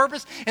 with a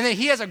purpose, and that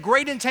he has a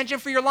great intention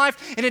for your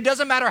life. And it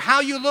doesn't matter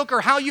how you look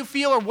or how you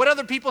feel or what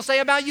other people say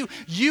about you.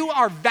 You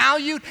are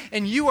valued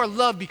and you are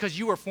loved because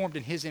you are formed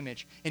in his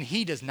image, and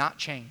he does not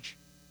change.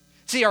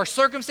 See, our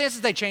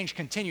circumstances, they change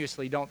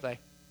continuously, don't they?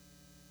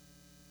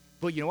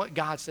 But you know what?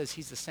 God says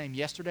he's the same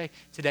yesterday,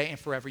 today, and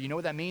forever. You know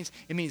what that means?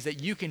 It means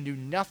that you can do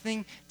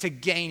nothing to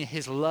gain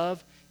his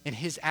love and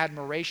his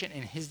admiration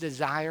and his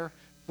desire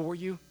for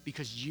you,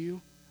 because you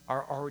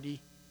are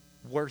already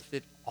worth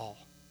it all.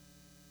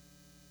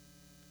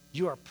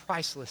 You are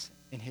priceless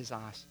in his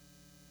eyes.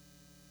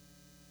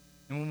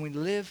 And when we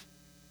live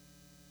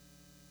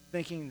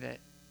thinking that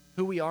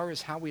who we are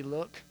is how we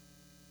look,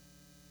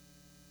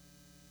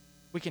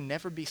 we can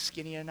never be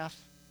skinny enough.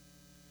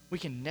 We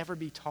can never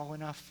be tall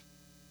enough.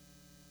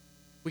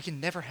 We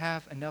can never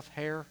have enough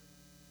hair.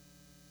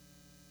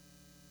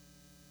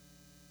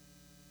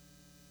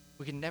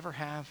 We can never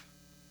have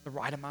the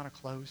right amount of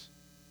clothes.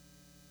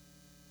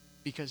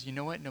 Because you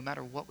know what? No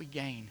matter what we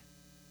gain,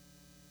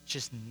 it's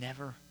just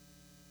never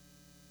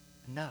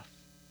enough.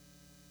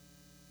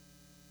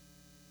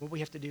 what we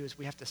have to do is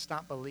we have to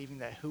stop believing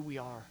that who we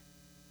are,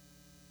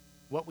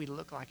 what we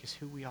look like is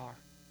who we are.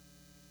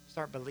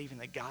 Start believing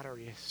that God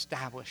already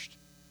established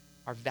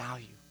our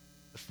value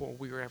before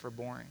we were ever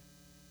born.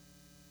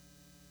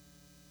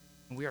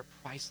 And we are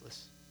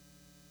priceless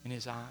in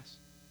his eyes.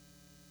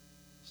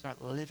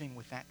 Start living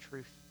with that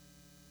truth.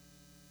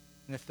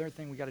 And the third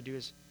thing we got to do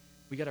is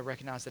we got to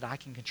recognize that I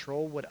can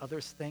control what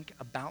others think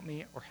about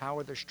me or how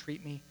others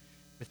treat me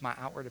with my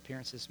outward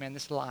appearances. Man,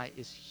 this lie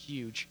is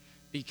huge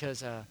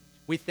because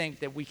we think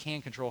that we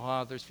can control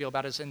how others feel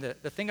about us. And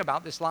the thing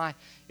about this lie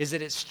is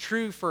that it's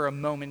true for a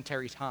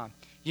momentary time.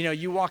 You know,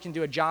 you walk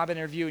into a job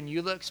interview and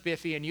you look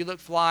spiffy and you look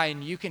fly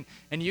and you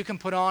can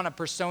put on a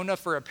persona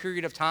for a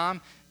period of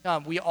time.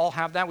 We all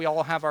have that. We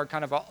all have our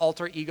kind of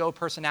alter ego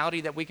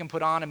personality that we can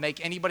put on and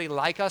make anybody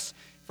like us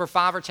for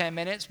 5 or 10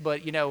 minutes.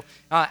 But,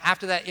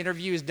 after that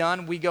interview is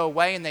done, we go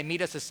away and they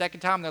meet us a second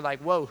time. They're like,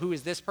 whoa, who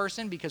is this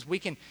person? Because we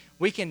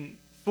can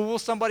fool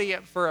somebody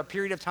for a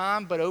period of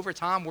time, but over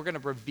time, we're going to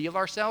reveal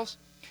ourselves.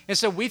 And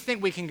so we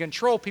think we can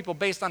control people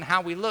based on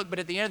how we look. But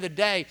at the end of the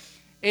day,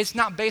 it's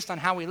not based on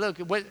how we look.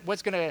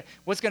 What's going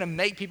to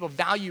make people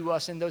value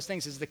us in those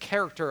things is the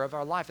character of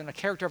our life. And the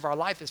character of our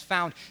life is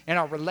found in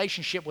our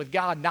relationship with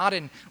God, not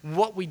in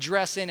what we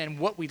dress in and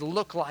what we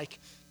look like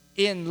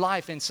in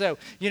life. And so,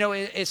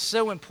 it's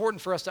so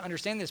important for us to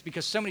understand this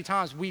because so many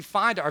times we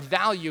find our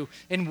value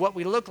in what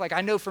we look like.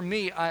 I know for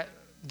me,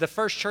 the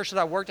first church that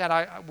I worked at,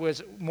 I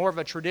was more of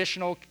a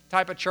traditional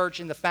type of church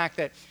in the fact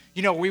that,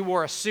 we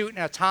wore a suit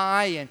and a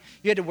tie and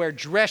you had to wear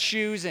dress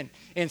shoes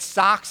and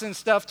socks and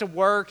stuff to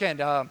work. And,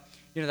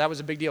 that was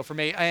a big deal for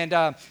me.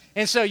 And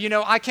so,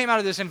 I came out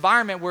of this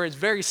environment where it's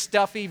very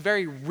stuffy,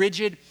 very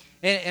rigid.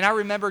 And I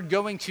remember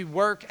going to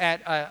work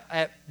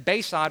at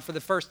Bayside for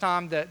the first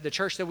time, the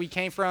church that we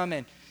came from.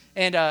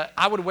 And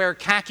I would wear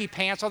khaki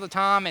pants all the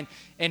time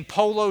and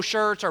polo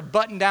shirts or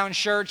button-down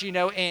shirts, and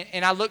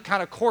I looked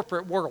kind of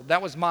corporate world.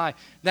 That was my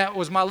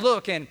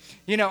look. And,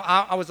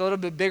 I was a little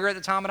bit bigger at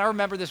the time. And I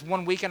remember this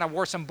one weekend I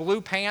wore some blue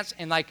pants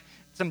and like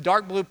some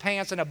dark blue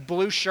pants and a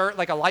blue shirt,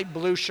 like a light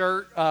blue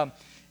shirt.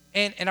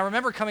 And I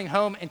remember coming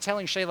home and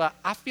telling Shayla,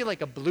 I feel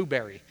like a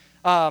blueberry.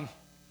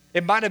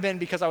 It might have been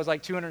because I was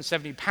like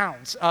 270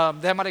 pounds.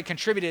 That might have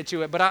contributed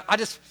to it. But I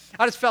just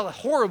felt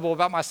horrible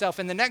about myself.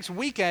 And the next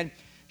weekend,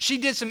 she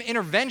did some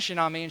intervention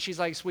on me, and she's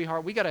like,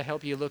 sweetheart, we got to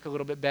help you look a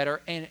little bit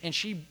better. And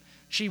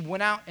she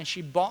went out and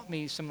she bought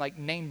me some like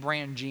name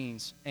brand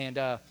jeans. And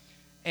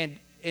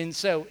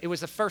so it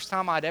was the first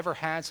time I'd ever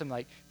had some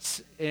like,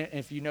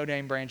 if you know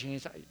name brand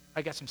jeans,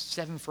 I got some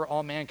 7 for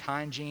All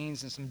Mankind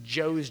jeans and some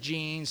Joe's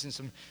jeans and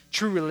some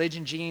True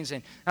Religion jeans.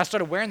 And I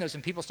started wearing those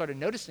and people started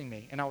noticing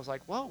me. And I was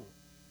like, whoa,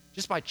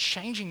 just by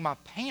changing my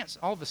pants,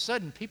 all of a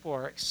sudden people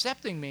are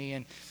accepting me.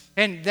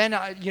 And then,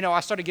 I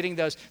started getting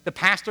the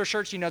pastor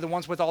shirts, the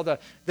ones with all the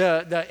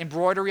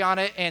embroidery on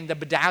it and the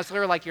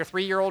bedazzler, like your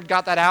 3-year-old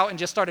got that out and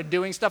just started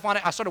doing stuff on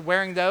it. I started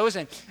wearing those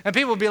and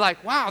people would be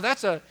like, wow,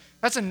 that's a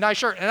nice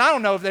shirt. And I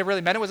don't know if they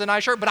really meant it was a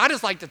nice shirt, but I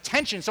just liked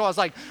attention. So I was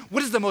like,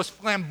 what is the most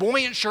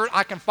flamboyant shirt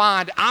I can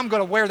find? I'm going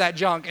to wear that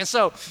junk. And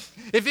so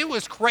if it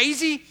was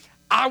crazy,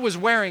 I was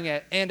wearing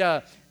it.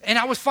 And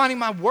I was finding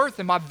my worth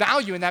and my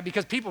value in that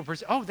because people,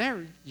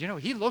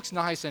 he looks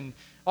nice and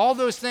all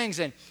those things.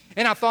 And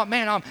I thought,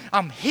 man,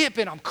 I'm hip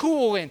and I'm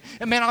cool. And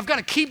man, I've got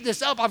to keep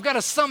this up. I've got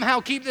to somehow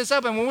keep this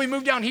up. And when we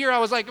moved down here, I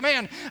was like,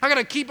 man, I got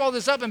to keep all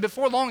this up. And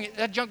before long,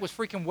 that junk was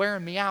freaking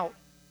wearing me out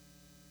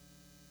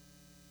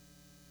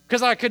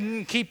because I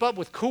couldn't keep up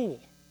with cool.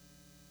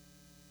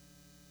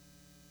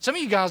 Some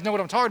of you guys know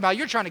what I'm talking about.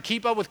 You're trying to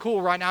keep up with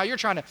cool right now. You're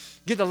trying to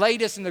get the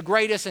latest and the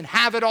greatest and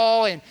have it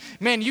all. And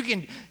man, you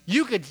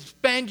could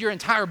spend your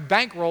entire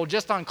bankroll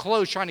just on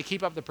clothes trying to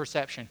keep up the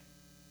perception.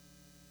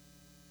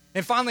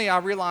 And finally, I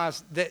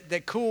realized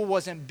that cool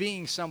wasn't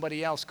being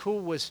somebody else. Cool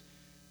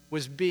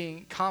was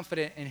being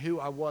confident in who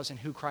I was and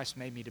who Christ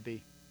made me to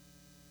be.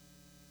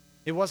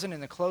 It wasn't in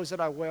the clothes that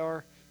I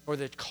wore or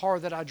the car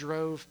that I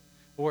drove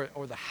or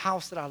the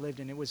house that I lived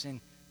in. It was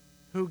in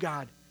who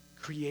God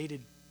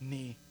created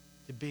me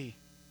to be.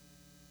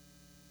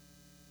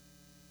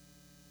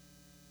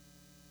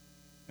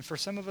 And for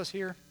some of us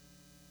here,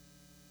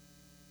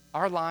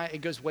 our lie,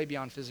 it goes way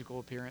beyond physical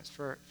appearance.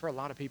 For a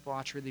lot of people,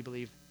 I truly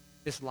believe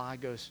this lie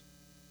goes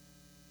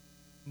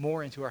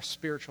more into our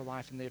spiritual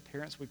life and the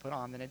appearance we put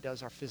on than it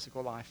does our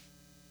physical life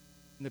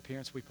and the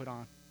appearance we put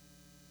on.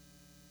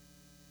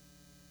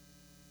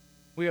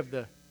 We have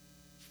the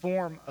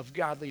form of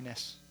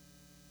godliness.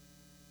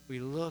 We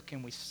look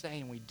and we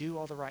say and we do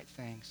all the right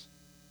things.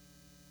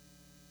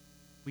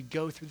 We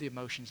go through the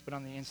emotions, but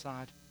on the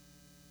inside,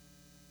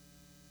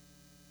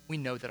 we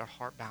know that our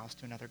heart bows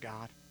to another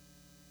God.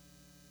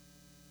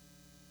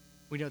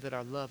 We know that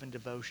our love and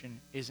devotion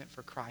isn't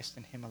for Christ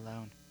and Him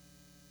alone.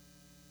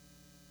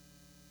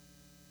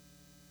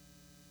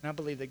 And I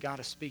believe that God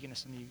is speaking to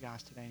some of you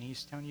guys today, and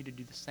He's telling you to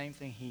do the same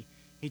thing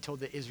He told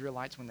the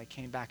Israelites when they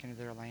came back into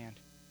their land.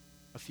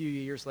 A few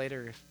years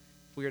later, if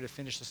we were to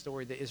finish the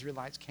story, the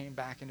Israelites came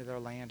back into their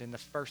land, and the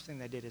first thing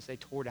they did is they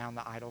tore down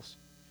the idols.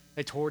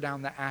 They tore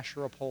down the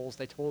Asherah poles.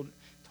 They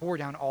tore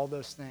down all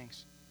those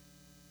things.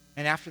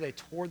 And after they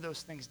tore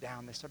those things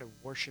down, they started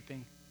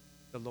worshiping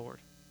the Lord.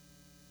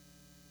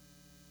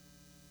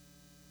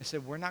 They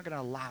said, we're not going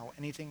to allow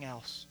anything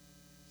else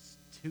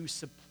to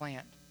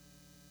supplant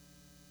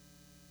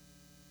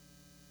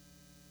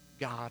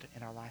God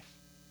in our life.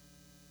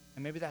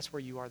 And maybe that's where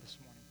you are this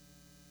morning.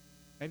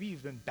 Maybe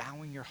you've been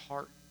bowing your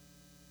heart.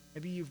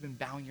 Maybe you've been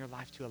bowing your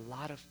life to a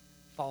lot of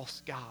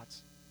false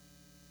gods.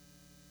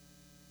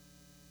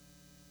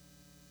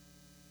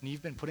 And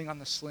you've been putting on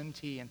the slim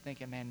tea and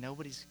thinking, man,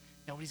 nobody's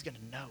going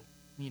to know.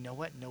 And you know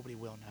what? Nobody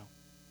will know.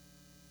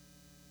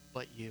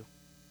 But you.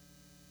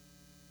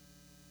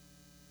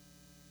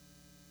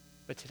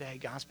 But today,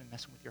 God's been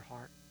messing with your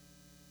heart.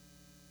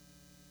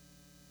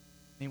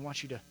 And he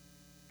wants you to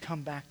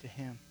come back to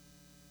him.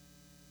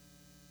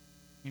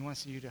 He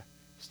wants you to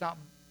stop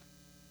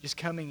just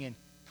coming and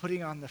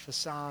putting on the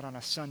facade on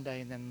a Sunday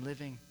and then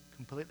living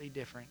completely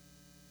different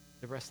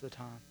the rest of the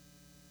time.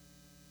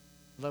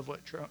 I love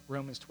what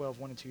Romans 12,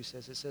 1 and 2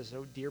 says. It says,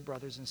 oh, dear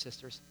brothers and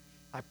sisters,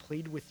 I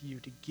plead with you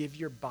to give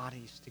your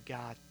bodies to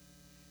God.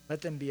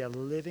 Let them be a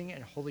living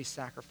and holy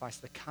sacrifice,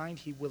 the kind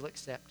he will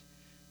accept.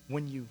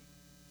 When you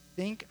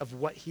think of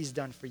what he's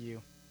done for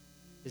you,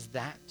 is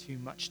that too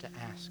much to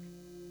ask?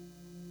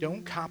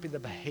 Don't copy the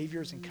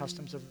behaviors and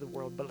customs of the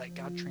world, but let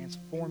God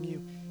transform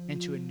you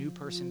into a new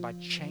person by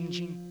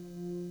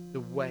changing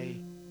the way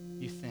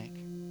you think.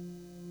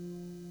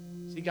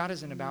 See, God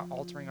isn't about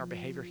altering our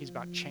behavior. He's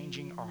about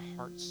changing our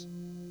hearts.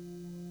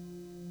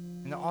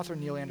 And the author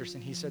Neil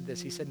Anderson, he said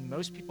this. He said,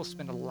 most people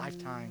spend a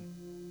lifetime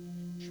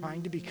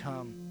trying to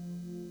become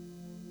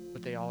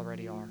what they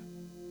already are.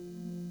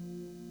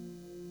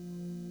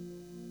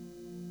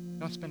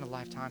 Don't spend a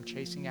lifetime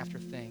chasing after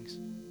things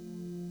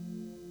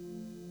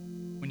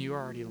when you're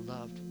already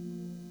loved,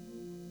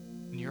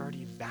 when you're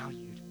already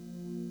valued,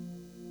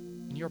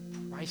 and you're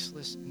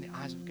priceless in the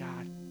eyes of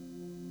God.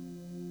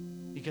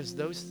 Because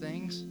those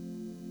things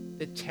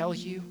that tell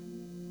you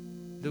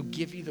they'll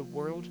give you the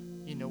world,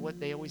 you know what?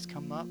 They always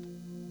come up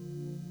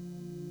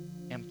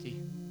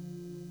empty.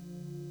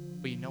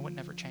 But you know what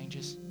never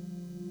changes?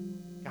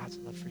 God's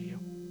love for you.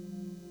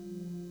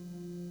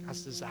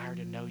 God's desire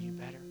to know you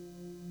better.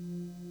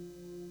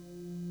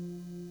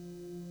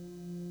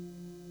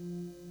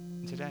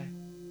 And today,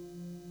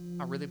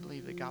 I really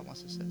believe that God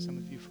wants to set some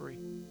of you free.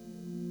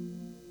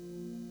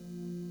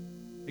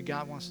 That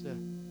God wants to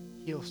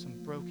heal some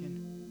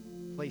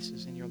broken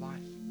places in your life.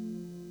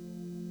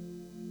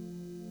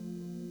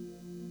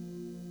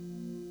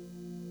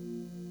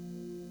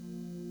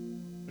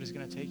 But it's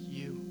going to take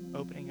you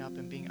opening up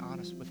and being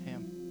honest with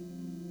him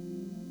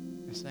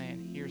and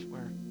saying, here's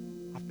where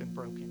I've been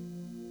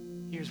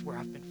broken. Here's where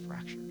I've been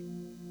fractured.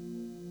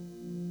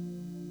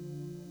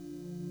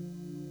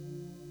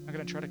 I'm not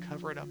going to try to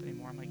cover it up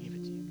anymore. I'm going to give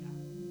it to you, God.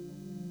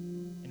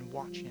 And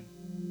watch him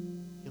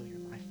heal your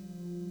life.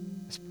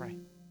 Let's pray.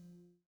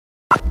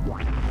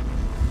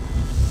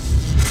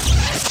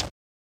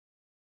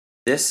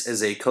 This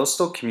is a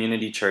Coastal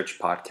Community Church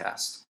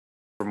podcast.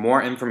 For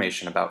more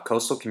information about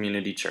Coastal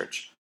Community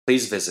Church,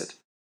 please visit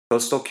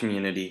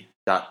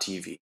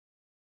coastalcommunity.tv.